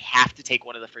series, they have to take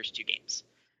one of the first 2 games.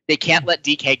 They can't let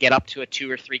DK get up to a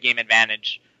 2 or 3 game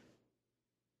advantage,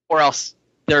 or else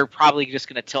they're probably just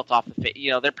going to tilt off the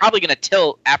they're probably going to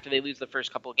tilt after they lose the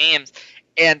first couple of games.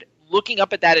 And looking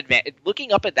up at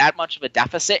that much of a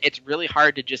deficit, it's really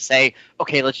hard to just say,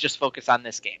 okay, let's just focus on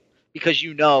this game, because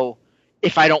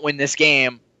if I don't win this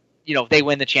game, they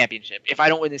win the championship. If I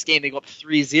don't win this game, they go up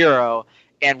 3-0,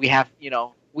 and we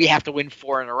have to win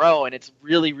 4 in a row, and it's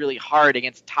really, really hard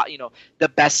against the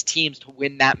best teams to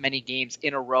win that many games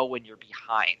in a row when you're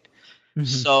behind.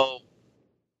 So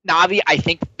Na'Vi, I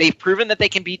think they've proven that they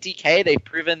can beat DK. They've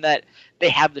proven that they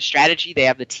have the strategy, they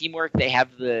have the teamwork, they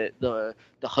have the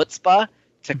chutzpah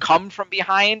to come from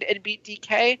behind and beat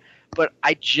DK. But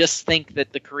I just think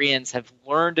that the Koreans have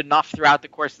learned enough throughout the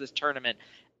course of this tournament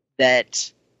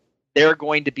that they're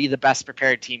going to be the best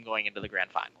prepared team going into the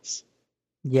grand finals.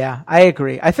 Yeah, I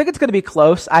agree. I think it's going to be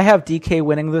close. I have DK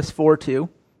winning this 4-2,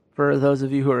 for those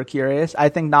of you who are curious. I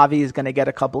think Na'Vi is going to get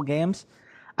a couple games.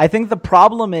 I think the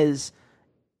problem is,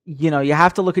 you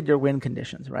have to look at your win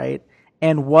conditions, right?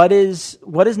 And what is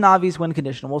Na'Vi's win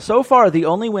condition? Well, so far, the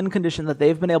only win condition that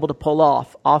they've been able to pull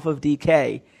off of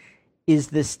DK is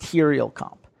this Tyrael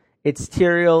comp. It's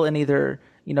Tyrael and either,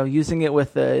 using it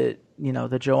with the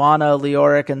Joanna,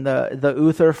 Leoric, and the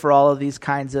Uther for all of these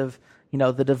kinds of,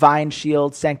 the Divine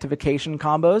Shield Sanctification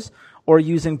combos, or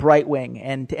using Brightwing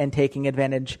and taking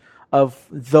advantage of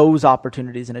those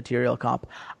opportunities in a Tyrael comp.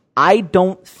 I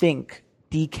don't think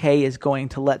DK is going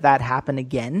to let that happen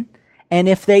again. And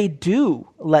if they do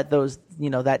let those,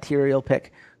 that Tyrael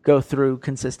pick go through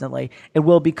consistently, it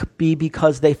will be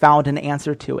because they found an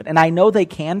answer to it. And I know they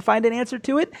can find an answer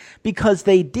to it because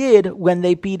they did when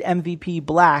they beat MVP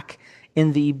Black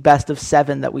in the best of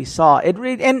 7 that we saw.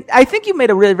 And I think you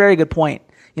made a really very good point.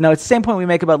 It's the same point we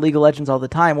make about League of Legends all the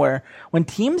time, where when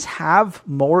teams have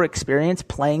more experience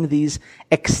playing these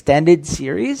extended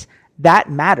series, that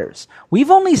matters.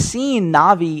 We've only seen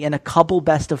Na'Vi in a couple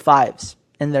best of 5s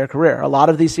in their career. A lot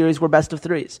of these series were best of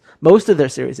 3s. Most of their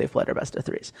series they've played are best of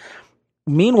 3s.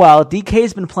 Meanwhile,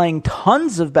 DK's been playing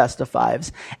tons of best of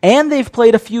 5s, and they've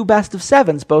played a few best of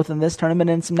 7s, both in this tournament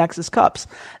and some Nexus Cups.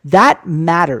 That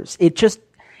matters.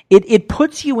 It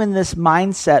puts you in this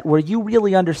mindset where you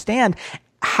really understand.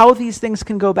 how these things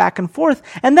can go back and forth.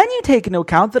 And then you take into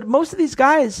account that most of these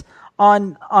guys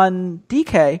on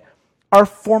DK are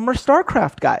former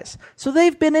StarCraft guys. So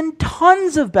they've been in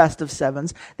tons of best of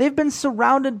sevens. They've been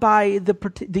surrounded by the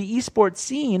esports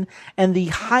scene and the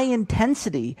high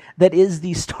intensity that is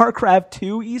the StarCraft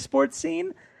 2 esports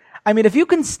scene. I mean, if you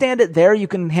can stand it there, you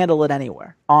can handle it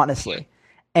anywhere, honestly.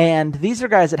 And these are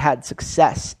guys that had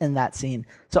success in that scene.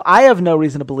 So I have no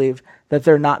reason to believe that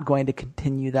they're not going to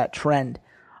continue that trend.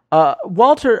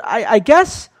 Walter, I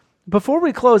guess before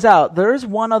we close out, there is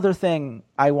one other thing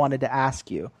I wanted to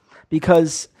ask you.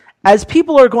 Because as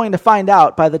people are going to find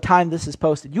out by the time this is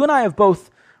posted, you and I have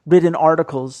both written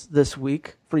articles this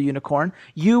week for Unicorn.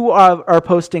 You are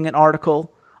posting an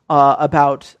article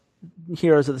about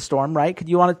Heroes of the Storm, right?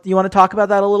 Do you want to talk about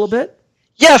that a little bit?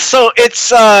 Yeah, so it's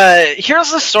Heroes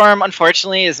of the Storm,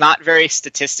 unfortunately, is not very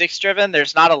statistics driven.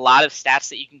 There's not a lot of stats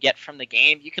that you can get from the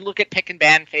game. You can look at pick and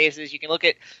ban phases, you can look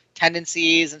at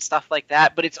tendencies and stuff like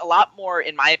that, but it's a lot more,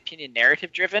 in my opinion,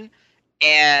 narrative driven.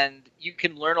 And you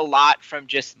can learn a lot from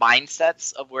just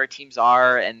mindsets of where teams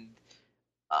are and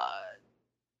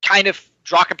kind of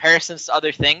draw comparisons to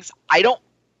other things. I don't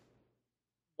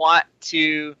want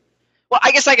to... Well,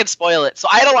 I guess I can spoil it. So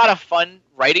I had a lot of fun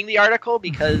writing the article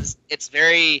because it's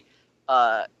very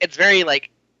like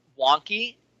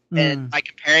wonky. And by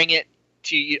comparing it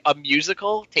to a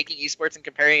musical, taking esports and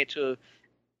comparing it to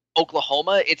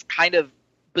Oklahoma, it's kind of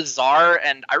bizarre.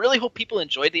 And I really hope people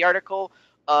enjoyed the article.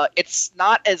 It's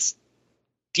not as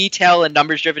detail and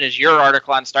numbers driven as your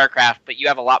article on StarCraft, but you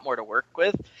have a lot more to work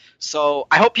with. So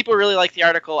I hope people really like the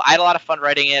article. I had a lot of fun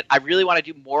writing it. I really want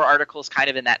to do more articles kind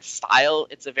of in that style.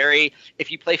 It's a very,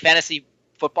 if you play fantasy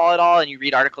football at all and you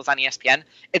read articles on ESPN,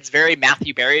 it's very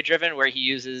Matthew Berry driven, where he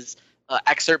uses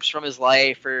excerpts from his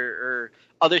life or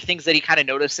other things that he kind of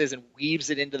notices and weaves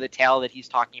it into the tale that he's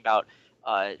talking about.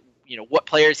 What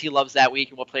players he loves that week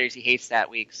and what players he hates that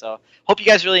week. So hope you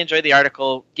guys really enjoyed the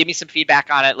article. Give me some feedback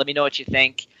on it. Let me know what you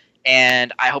think.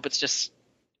 And I hope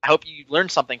I hope you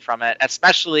learned something from it,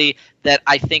 especially that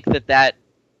I think that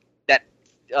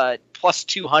plus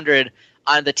 200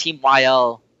 on the Team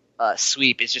YL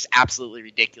sweep is just absolutely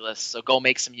ridiculous. So go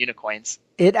make some unicoins.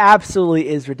 It absolutely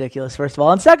is ridiculous, first of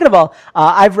all. And second of all,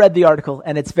 I've read the article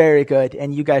and it's very good.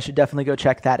 And you guys should definitely go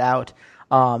check that out.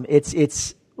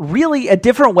 It's really a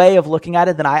different way of looking at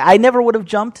it than I never would have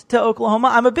jumped to Oklahoma.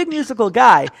 I'm a big musical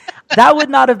guy. That would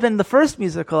not have been the first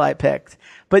musical I picked.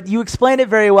 But you explain it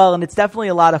very well, and it's definitely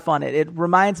a lot of fun. It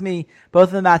reminds me both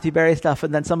of the Matthew Berry stuff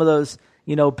and then some of those,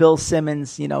 Bill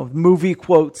Simmons, movie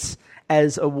quotes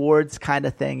as awards kind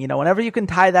of thing. Whenever you can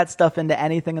tie that stuff into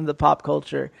anything in the pop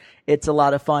culture, it's a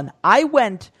lot of fun. I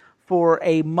went for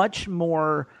a much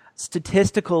more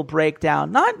statistical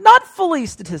breakdown, not fully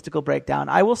statistical breakdown.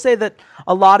 I will say that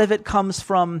a lot of it comes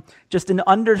from just an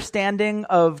understanding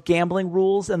of gambling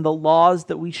rules and the laws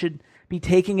that we should be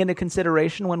taking into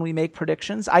consideration when we make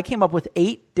predictions. I came up with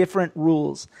 8 different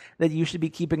rules that you should be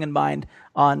keeping in mind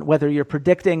on whether you're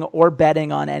predicting or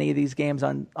betting on any of these games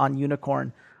on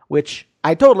Unicorn, which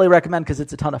I totally recommend because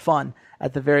it's a ton of fun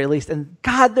at the very least. And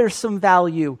God, there's some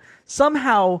value.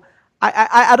 Somehow,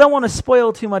 I don't want to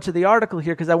spoil too much of the article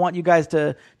here because I want you guys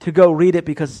to go read it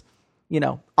because,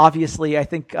 obviously I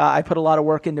think I put a lot of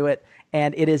work into it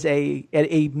and it is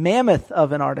a mammoth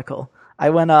of an article. I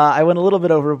went a little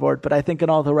bit overboard, but I think in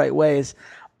all the right ways.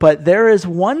 But there is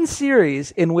one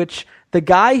series in which the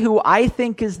guy who I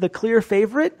think is the clear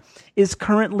favorite is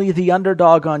currently the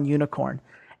underdog on Unicorn.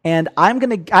 And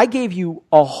I gave you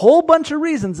a whole bunch of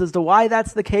reasons as to why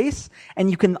that's the case,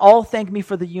 and you can all thank me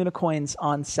for the unicoins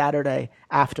on Saturday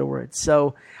afterwards.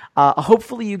 So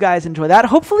hopefully you guys enjoy that.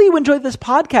 Hopefully you enjoyed this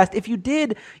podcast. If you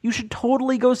did, you should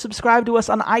totally go subscribe to us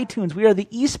on iTunes. We are the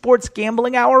Esports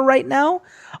Gambling Hour right now.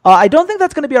 I don't think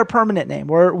that's going to be our permanent name.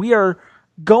 We are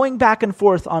going back and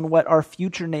forth on what our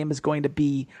future name is going to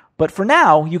be. But for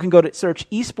now, you can go to search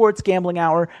Esports Gambling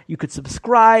Hour. You could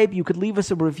subscribe. You could leave us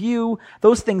a review.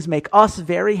 Those things make us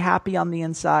very happy on the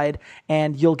inside,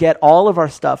 and you'll get all of our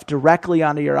stuff directly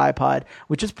onto your iPod,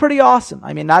 which is pretty awesome.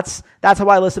 I mean, that's how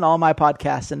I listen to all my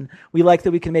podcasts, and we like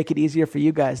that we can make it easier for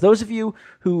you guys. Those of you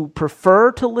who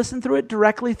prefer to listen through it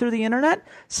directly through the internet,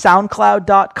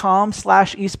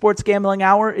 SoundCloud.com/Esports Gambling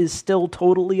Hour is still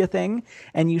totally a thing,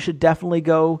 and you should definitely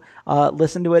go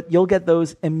listen to it. You'll get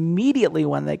those immediately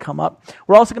when they come come up.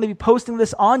 We're also going to be posting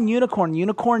this on Unicorn,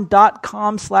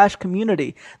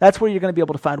 unicorn.com/community. That's where you're going to be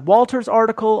able to find Walter's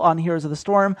article on Heroes of the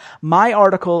Storm, my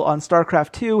article on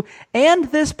StarCraft 2, and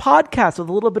this podcast with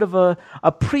a little bit of a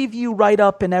preview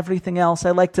write-up and everything else.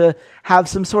 I like to have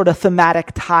some sort of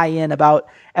thematic tie-in about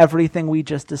everything we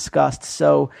just discussed.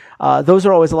 So those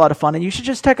are always a lot of fun. And you should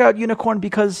just check out Unicorn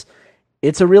because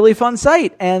it's a really fun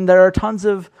site, and there are tons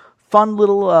of fun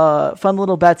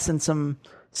little bets and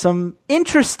some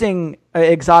interesting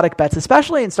exotic bets,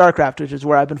 especially in StarCraft, which is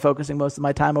where I've been focusing most of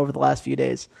my time over the last few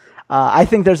days. I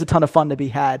think there's a ton of fun to be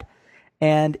had.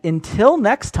 And until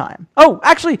next time. Oh,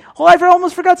 actually, I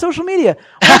almost forgot social media.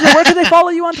 Where can they follow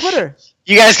you on Twitter?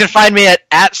 You guys can find me at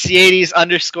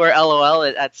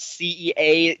 @Ceades_LOL, at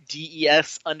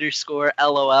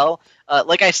CEADES_LOL.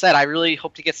 Like I said, I really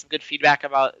hope to get some good feedback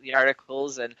about the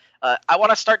articles, and I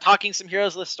want to start talking some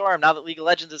Heroes of the Storm now that League of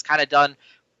Legends is kind of done.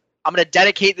 I'm going to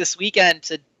dedicate this weekend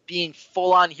to being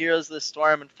full-on Heroes of the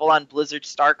Storm and full-on Blizzard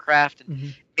StarCraft,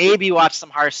 and maybe watch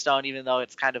some Hearthstone, even though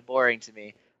it's kind of boring to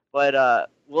me. But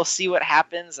we'll see what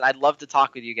happens, and I'd love to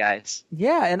talk with you guys.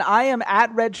 Yeah, and I am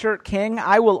at Redshirt King.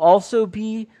 I will also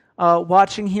be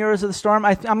watching Heroes of the Storm.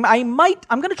 I'm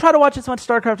going to try to watch as much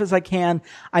StarCraft as I can.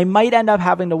 I might end up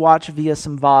having to watch via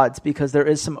some VODs because there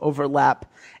is some overlap,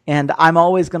 and I'm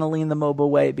always going to lean the MOBA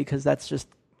way because that's just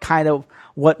kind of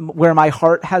where my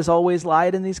heart has always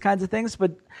lied in these kinds of things.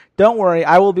 But don't worry,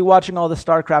 I will be watching all the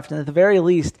StarCraft, and at the very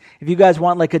least, if you guys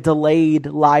want like a delayed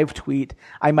live tweet,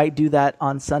 I might do that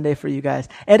on Sunday for you guys.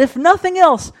 And if nothing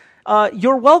else,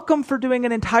 you're welcome for doing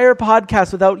an entire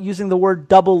podcast without using the word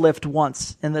double lift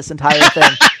once in this entire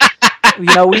thing.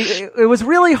 It was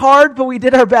really hard, but we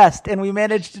did our best, and we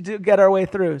managed to get our way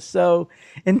through. So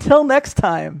until next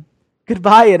time,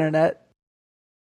 goodbye, Internet.